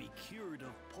it to be cured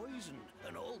of poison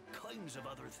and all kinds of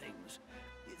other things.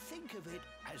 Think of it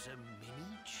as a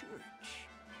mini church.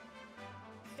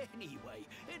 Anyway,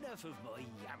 enough of my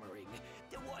yammering.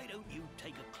 Why don't you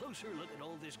take a closer look at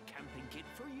all this camping kit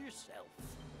for yourself?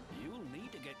 You'll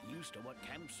need to get used to what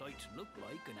campsites look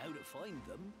like and how to find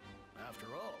them. After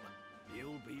all,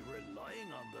 you'll be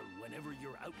relying on them whenever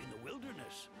you're out in the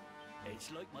wilderness.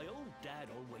 It's like my old dad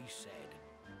always said,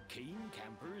 keen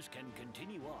campers can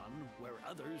continue on where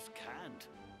others can't.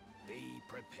 Be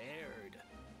prepared.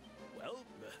 Well,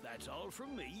 that's all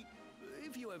from me.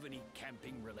 If you have any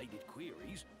camping-related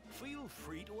queries, feel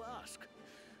free to ask.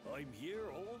 I'm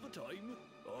here all the time.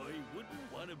 I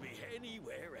wouldn't want to be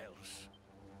anywhere else.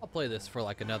 I'll play this for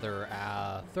like another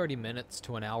 30 minutes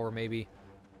to an hour, maybe.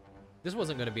 This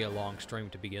wasn't going to be a long stream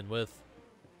to begin with.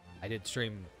 I did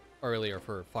stream earlier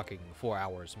for fucking 4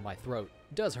 hours. My throat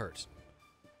does hurt.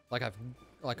 Like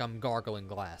I'm gargling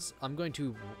glass. I'm going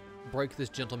to break this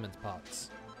gentleman's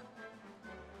pots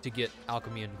to get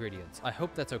alchemy ingredients. I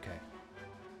hope that's okay.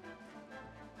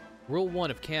 Rule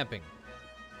 1 of camping.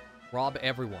 Rob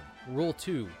everyone. Rule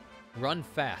 2. Run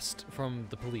fast from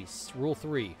the police. Rule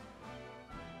 3.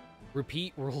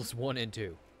 Repeat rules 1 and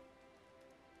 2.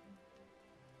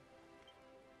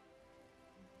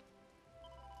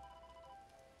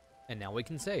 And now we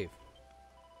can save.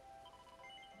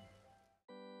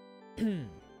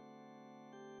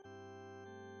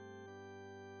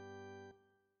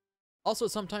 Also,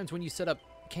 sometimes when you set up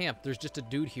camp, there's just a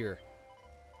dude here.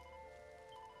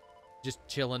 Just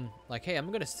chilling. Like, hey,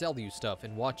 I'm gonna sell you stuff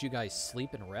and watch you guys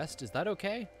sleep and rest. Is that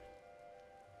okay?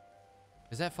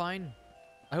 Is that fine?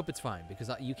 I hope it's fine,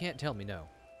 because you can't tell me no.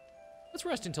 Let's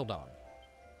rest until dawn.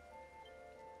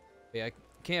 Yeah,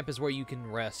 camp is where you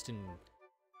can rest and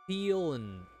heal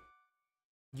and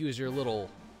use your little,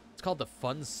 it's called the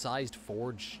fun-sized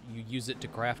forge. You use it to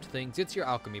craft things. It's your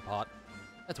alchemy pot.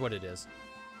 That's what it is.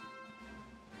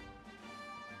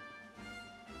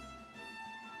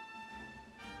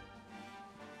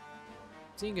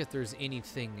 Seeing if there's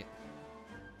anything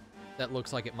that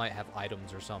looks like it might have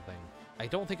items or something. I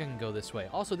don't think I can go this way.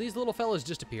 Also, these little fellas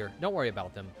just appear. Don't worry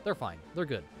about them. They're fine. They're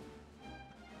good.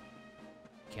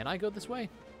 Can I go this way?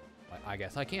 I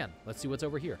guess I can. Let's see what's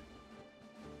over here.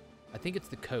 I think it's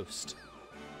the coast.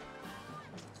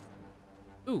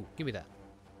 Ooh, give me that.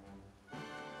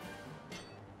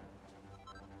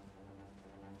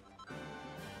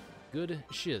 Good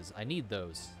shiz. I need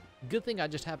those. Good thing I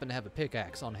just happen to have a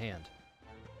pickaxe on hand.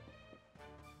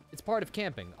 It's part of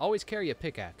camping. Always carry a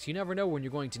pickaxe. You never know when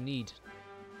you're going to need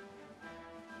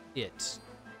it.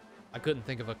 I couldn't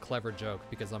think of a clever joke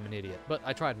because I'm an idiot, but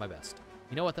I tried my best.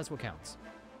 You know what? That's what counts.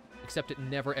 Except it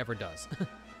never ever does.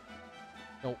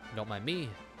 Don't mind me.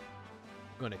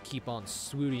 I'm gonna keep on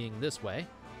swootying this way.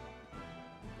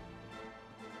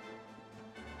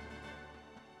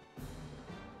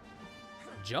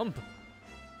 Jump!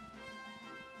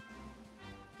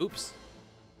 Oops.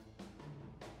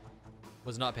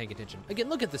 Was not paying attention. Again,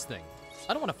 look at this thing.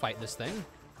 I don't want to fight this thing.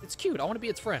 It's cute. I want to be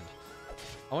its friend.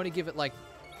 I want to give it, like,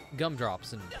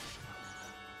 gumdrops and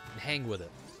hang with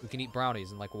it. We can eat brownies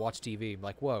and, like, watch TV. I'm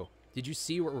like, whoa. Did you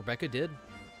see what Rebecca did?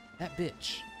 That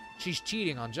bitch. She's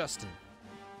cheating on Justin.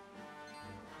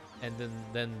 And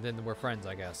then we're friends,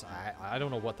 I guess. I don't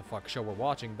know what the fuck show we're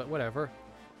watching, but whatever.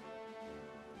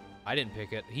 I didn't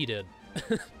pick it. He did.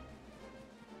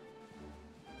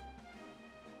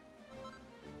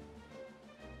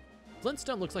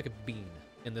 Flintstone looks like a bean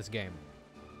in this game.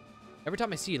 Every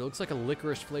time I see it, it looks like a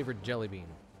licorice-flavored jelly bean.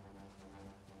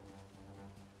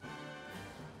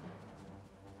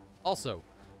 Also,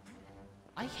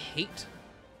 I hate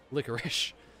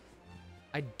licorice.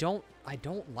 I don't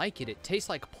like it. It tastes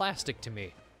like plastic to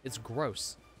me. It's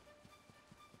gross.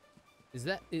 Is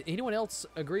that... anyone else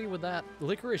agree with that?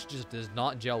 Licorice just does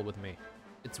not gel with me.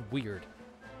 It's weird.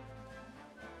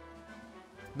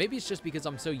 Maybe it's just because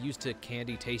I'm so used to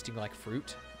candy tasting like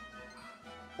fruit.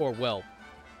 Or, well,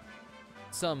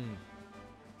 some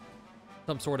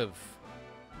sort of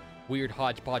weird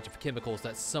hodgepodge of chemicals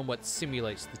that somewhat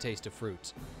simulates the taste of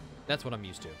fruit. That's what I'm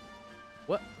used to.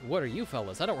 What are you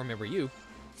fellas? I don't remember you.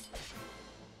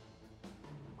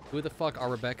 Who the fuck are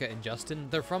Rebecca and Justin?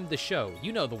 They're from the show.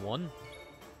 You know the one.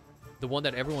 The one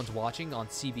that everyone's watching on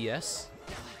CBS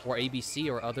or ABC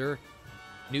or other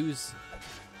news...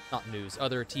 not news,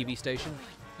 other TV station.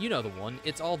 You know the one.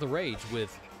 It's all the rage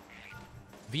with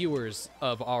viewers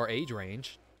of our age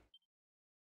range.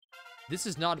 This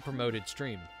is not a promoted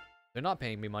stream. They're not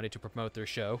paying me money to promote their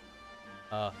show.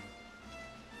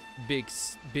 Big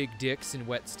dicks and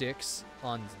wet sticks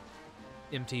on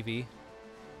MTV.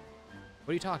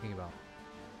 What are you talking about?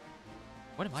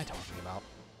 What am I talking about?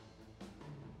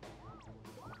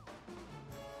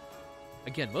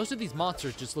 Again, most of these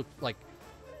monsters just look like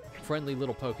friendly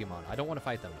little Pokemon. I don't want to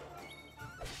fight them.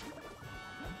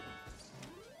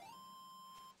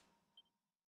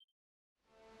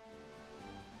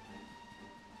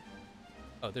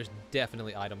 Oh, there's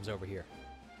definitely items over here.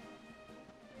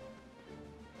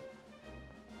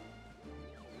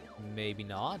 Maybe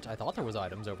not. I thought there was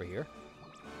items over here.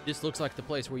 This looks like the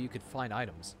place where you could find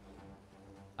items.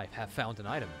 I have found an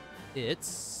item.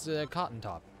 It's a cotton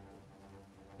top.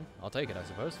 I'll take it, I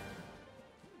suppose.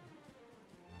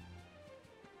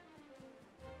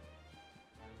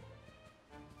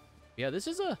 Yeah, this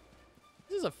is a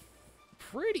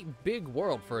pretty big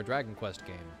world for a Dragon Quest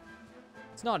game.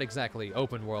 It's not exactly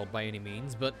open world by any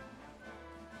means, but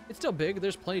it's still big.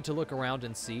 There's plenty to look around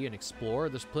and see and explore.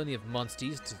 There's plenty of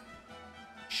monsties to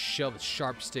shove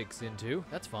sharp sticks into.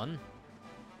 That's fun.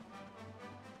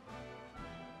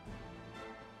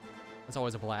 That's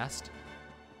always a blast.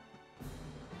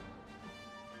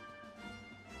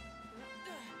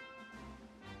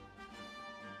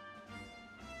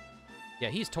 Yeah,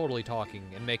 he's totally talking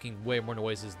and making way more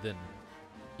noises than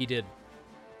he did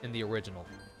in the original.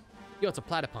 Yo, it's a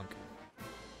platypunk.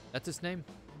 That's its name?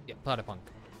 Yeah, platypunk.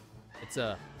 It's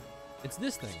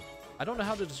this thing. I don't know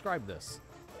how to describe this.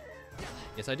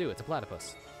 Yes, I do. It's a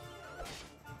platypus.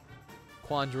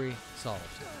 Quandary solved.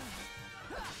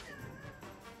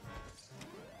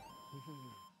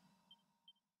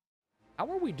 How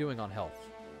are we doing on health?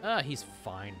 He's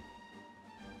fine.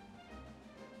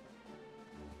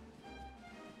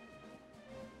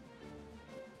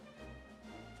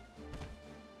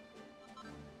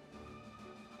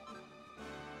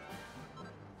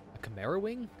 Chimera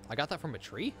wing? I got that from a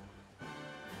tree?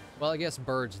 Well, I guess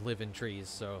birds live in trees,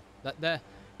 so that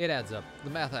It adds up.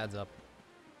 The math adds up.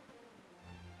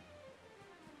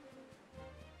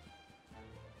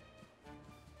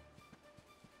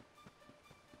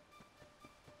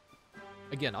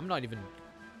 Again, I'm not even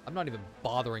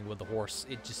bothering with the horse.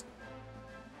 It just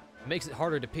makes it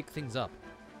harder to pick things up.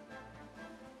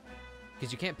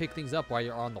 Because you can't pick things up while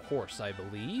you're on the horse, I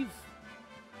believe.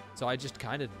 So I just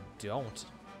kind of don't.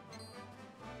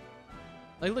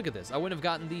 Like, look at this. I wouldn't have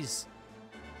gotten these...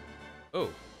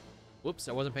 Oh. Whoops,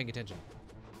 I wasn't paying attention.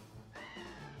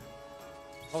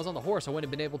 If I was on the horse, I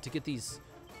wouldn't have been able to get these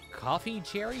coffee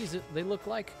cherries, they look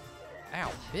like.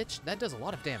 Ow, bitch. That does a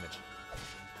lot of damage.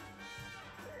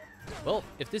 Well,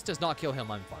 if this does not kill him,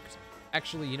 I'm fucked.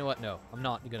 Actually, you know what? No, I'm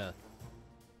not gonna...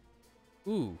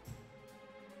 Ooh.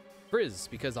 Frizz,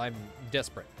 because I'm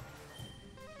desperate.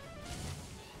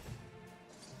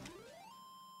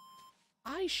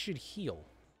 I should heal.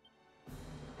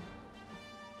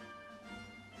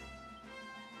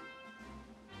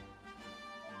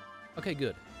 Okay,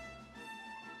 good.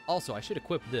 Also, I should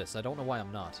equip this. I don't know why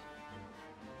I'm not.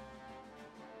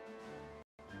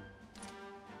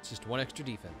 It's just one extra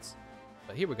defense.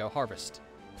 But here we go, harvest.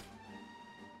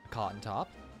 A cotton top.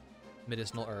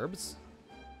 Medicinal herbs.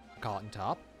 A cotton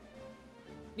top.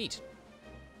 Neat.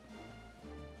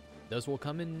 Those will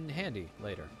come in handy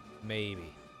later.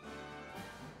 Maybe.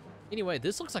 Anyway,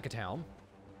 this looks like a town.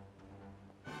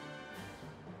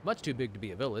 Much too big to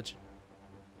be a village.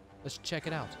 Let's check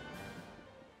it out.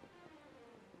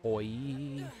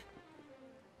 Oi.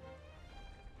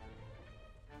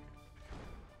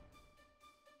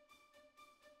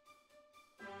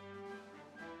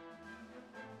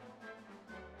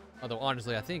 Although,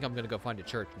 honestly, I think I'm going to go find a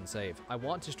church and save. I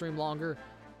want to stream longer.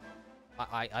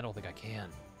 I don't think I can.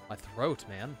 My throat,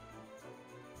 man.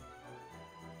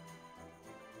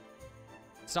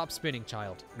 Stop spinning,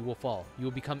 child. You will fall. You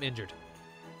will become injured.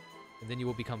 And then you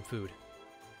will become food.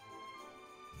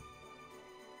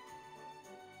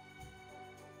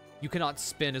 You cannot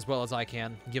spin as well as I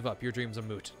can. Give up. Your dreams are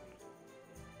moot.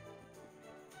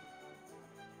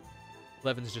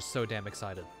 Levin's just so damn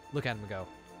excited. Look at him go.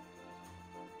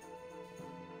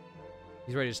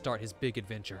 He's ready to start his big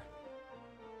adventure.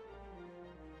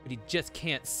 But he just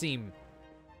can't seem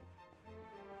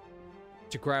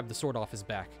to grab the sword off his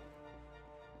back.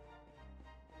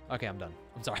 Okay, I'm done.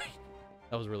 I'm sorry.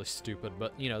 That was really stupid,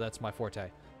 but, you know, that's my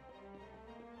forte.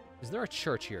 Is there a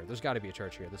church here? There's got to be a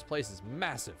church here. This place is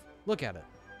massive. Look at it.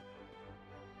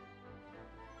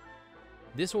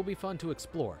 This will be fun to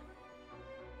explore.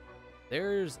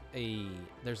 There's an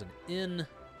inn.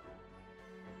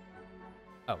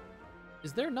 Oh.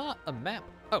 Is there not a map?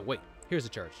 Oh, wait. Here's a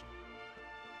church.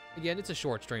 Again, it's a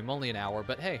short stream, only an hour,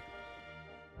 but hey.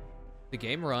 The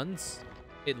game runs.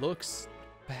 It looks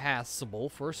passable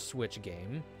for a Switch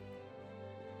game.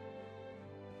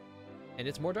 And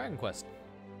it's more Dragon Quest.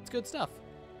 It's good stuff.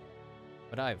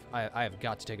 But I have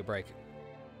got to take a break.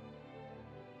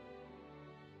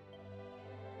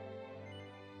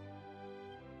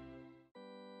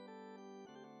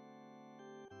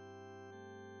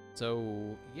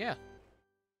 So, yeah.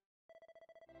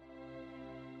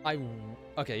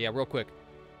 Okay, yeah, real quick.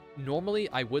 Normally,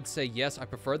 I would say yes, I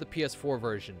prefer the PS4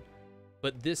 version.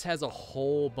 But this has a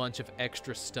whole bunch of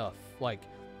extra stuff. Like,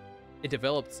 it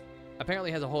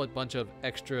apparently has a whole bunch of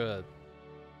extra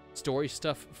story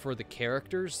stuff for the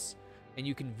characters. And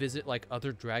you can visit, like,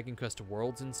 other Dragon Quest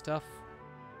worlds and stuff.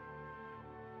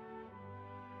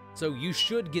 So you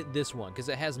should get this one, because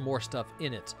it has more stuff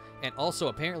in it. And also,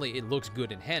 apparently, it looks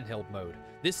good in handheld mode.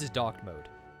 This is docked mode.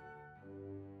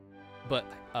 But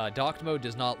docked mode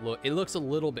does not look... It looks a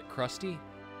little bit crusty.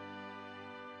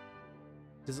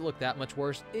 Does it look that much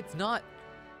worse? It's not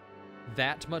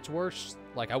that much worse.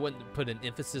 Like, I wouldn't put an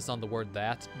emphasis on the word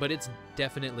that, but it's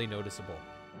definitely noticeable.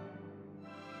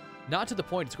 Not to the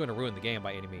point it's going to ruin the game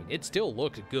by any means. It still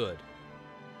looks good.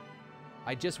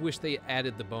 I just wish they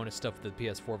added the bonus stuff to the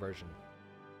PS4 version.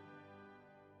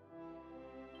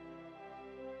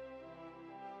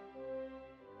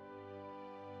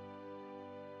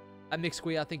 At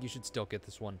Mixquee, I think you should still get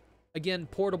this one. Again,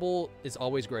 portable is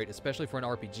always great, especially for an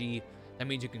RPG. That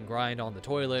means you can grind on the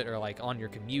toilet or like on your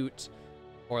commute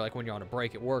or like when you're on a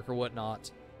break at work or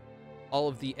whatnot. All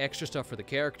of the extra stuff for the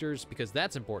characters, because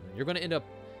that's important. You're going to end up,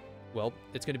 well,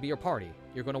 it's going to be your party.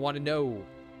 You're going to want to know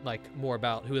like more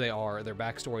about who they are, their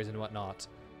backstories and whatnot.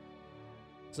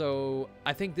 So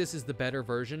I think this is the better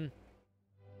version.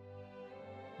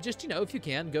 Just, you know, if you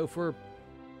can, go for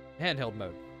handheld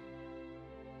mode.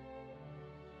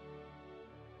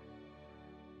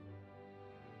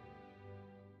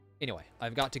 Anyway,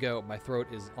 I've got to go. My throat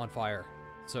is on fire.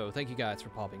 So thank you guys for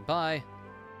popping by.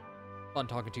 Fun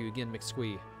talking to you again,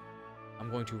 McSquee. I'm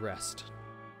going to rest.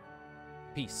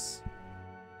 Peace.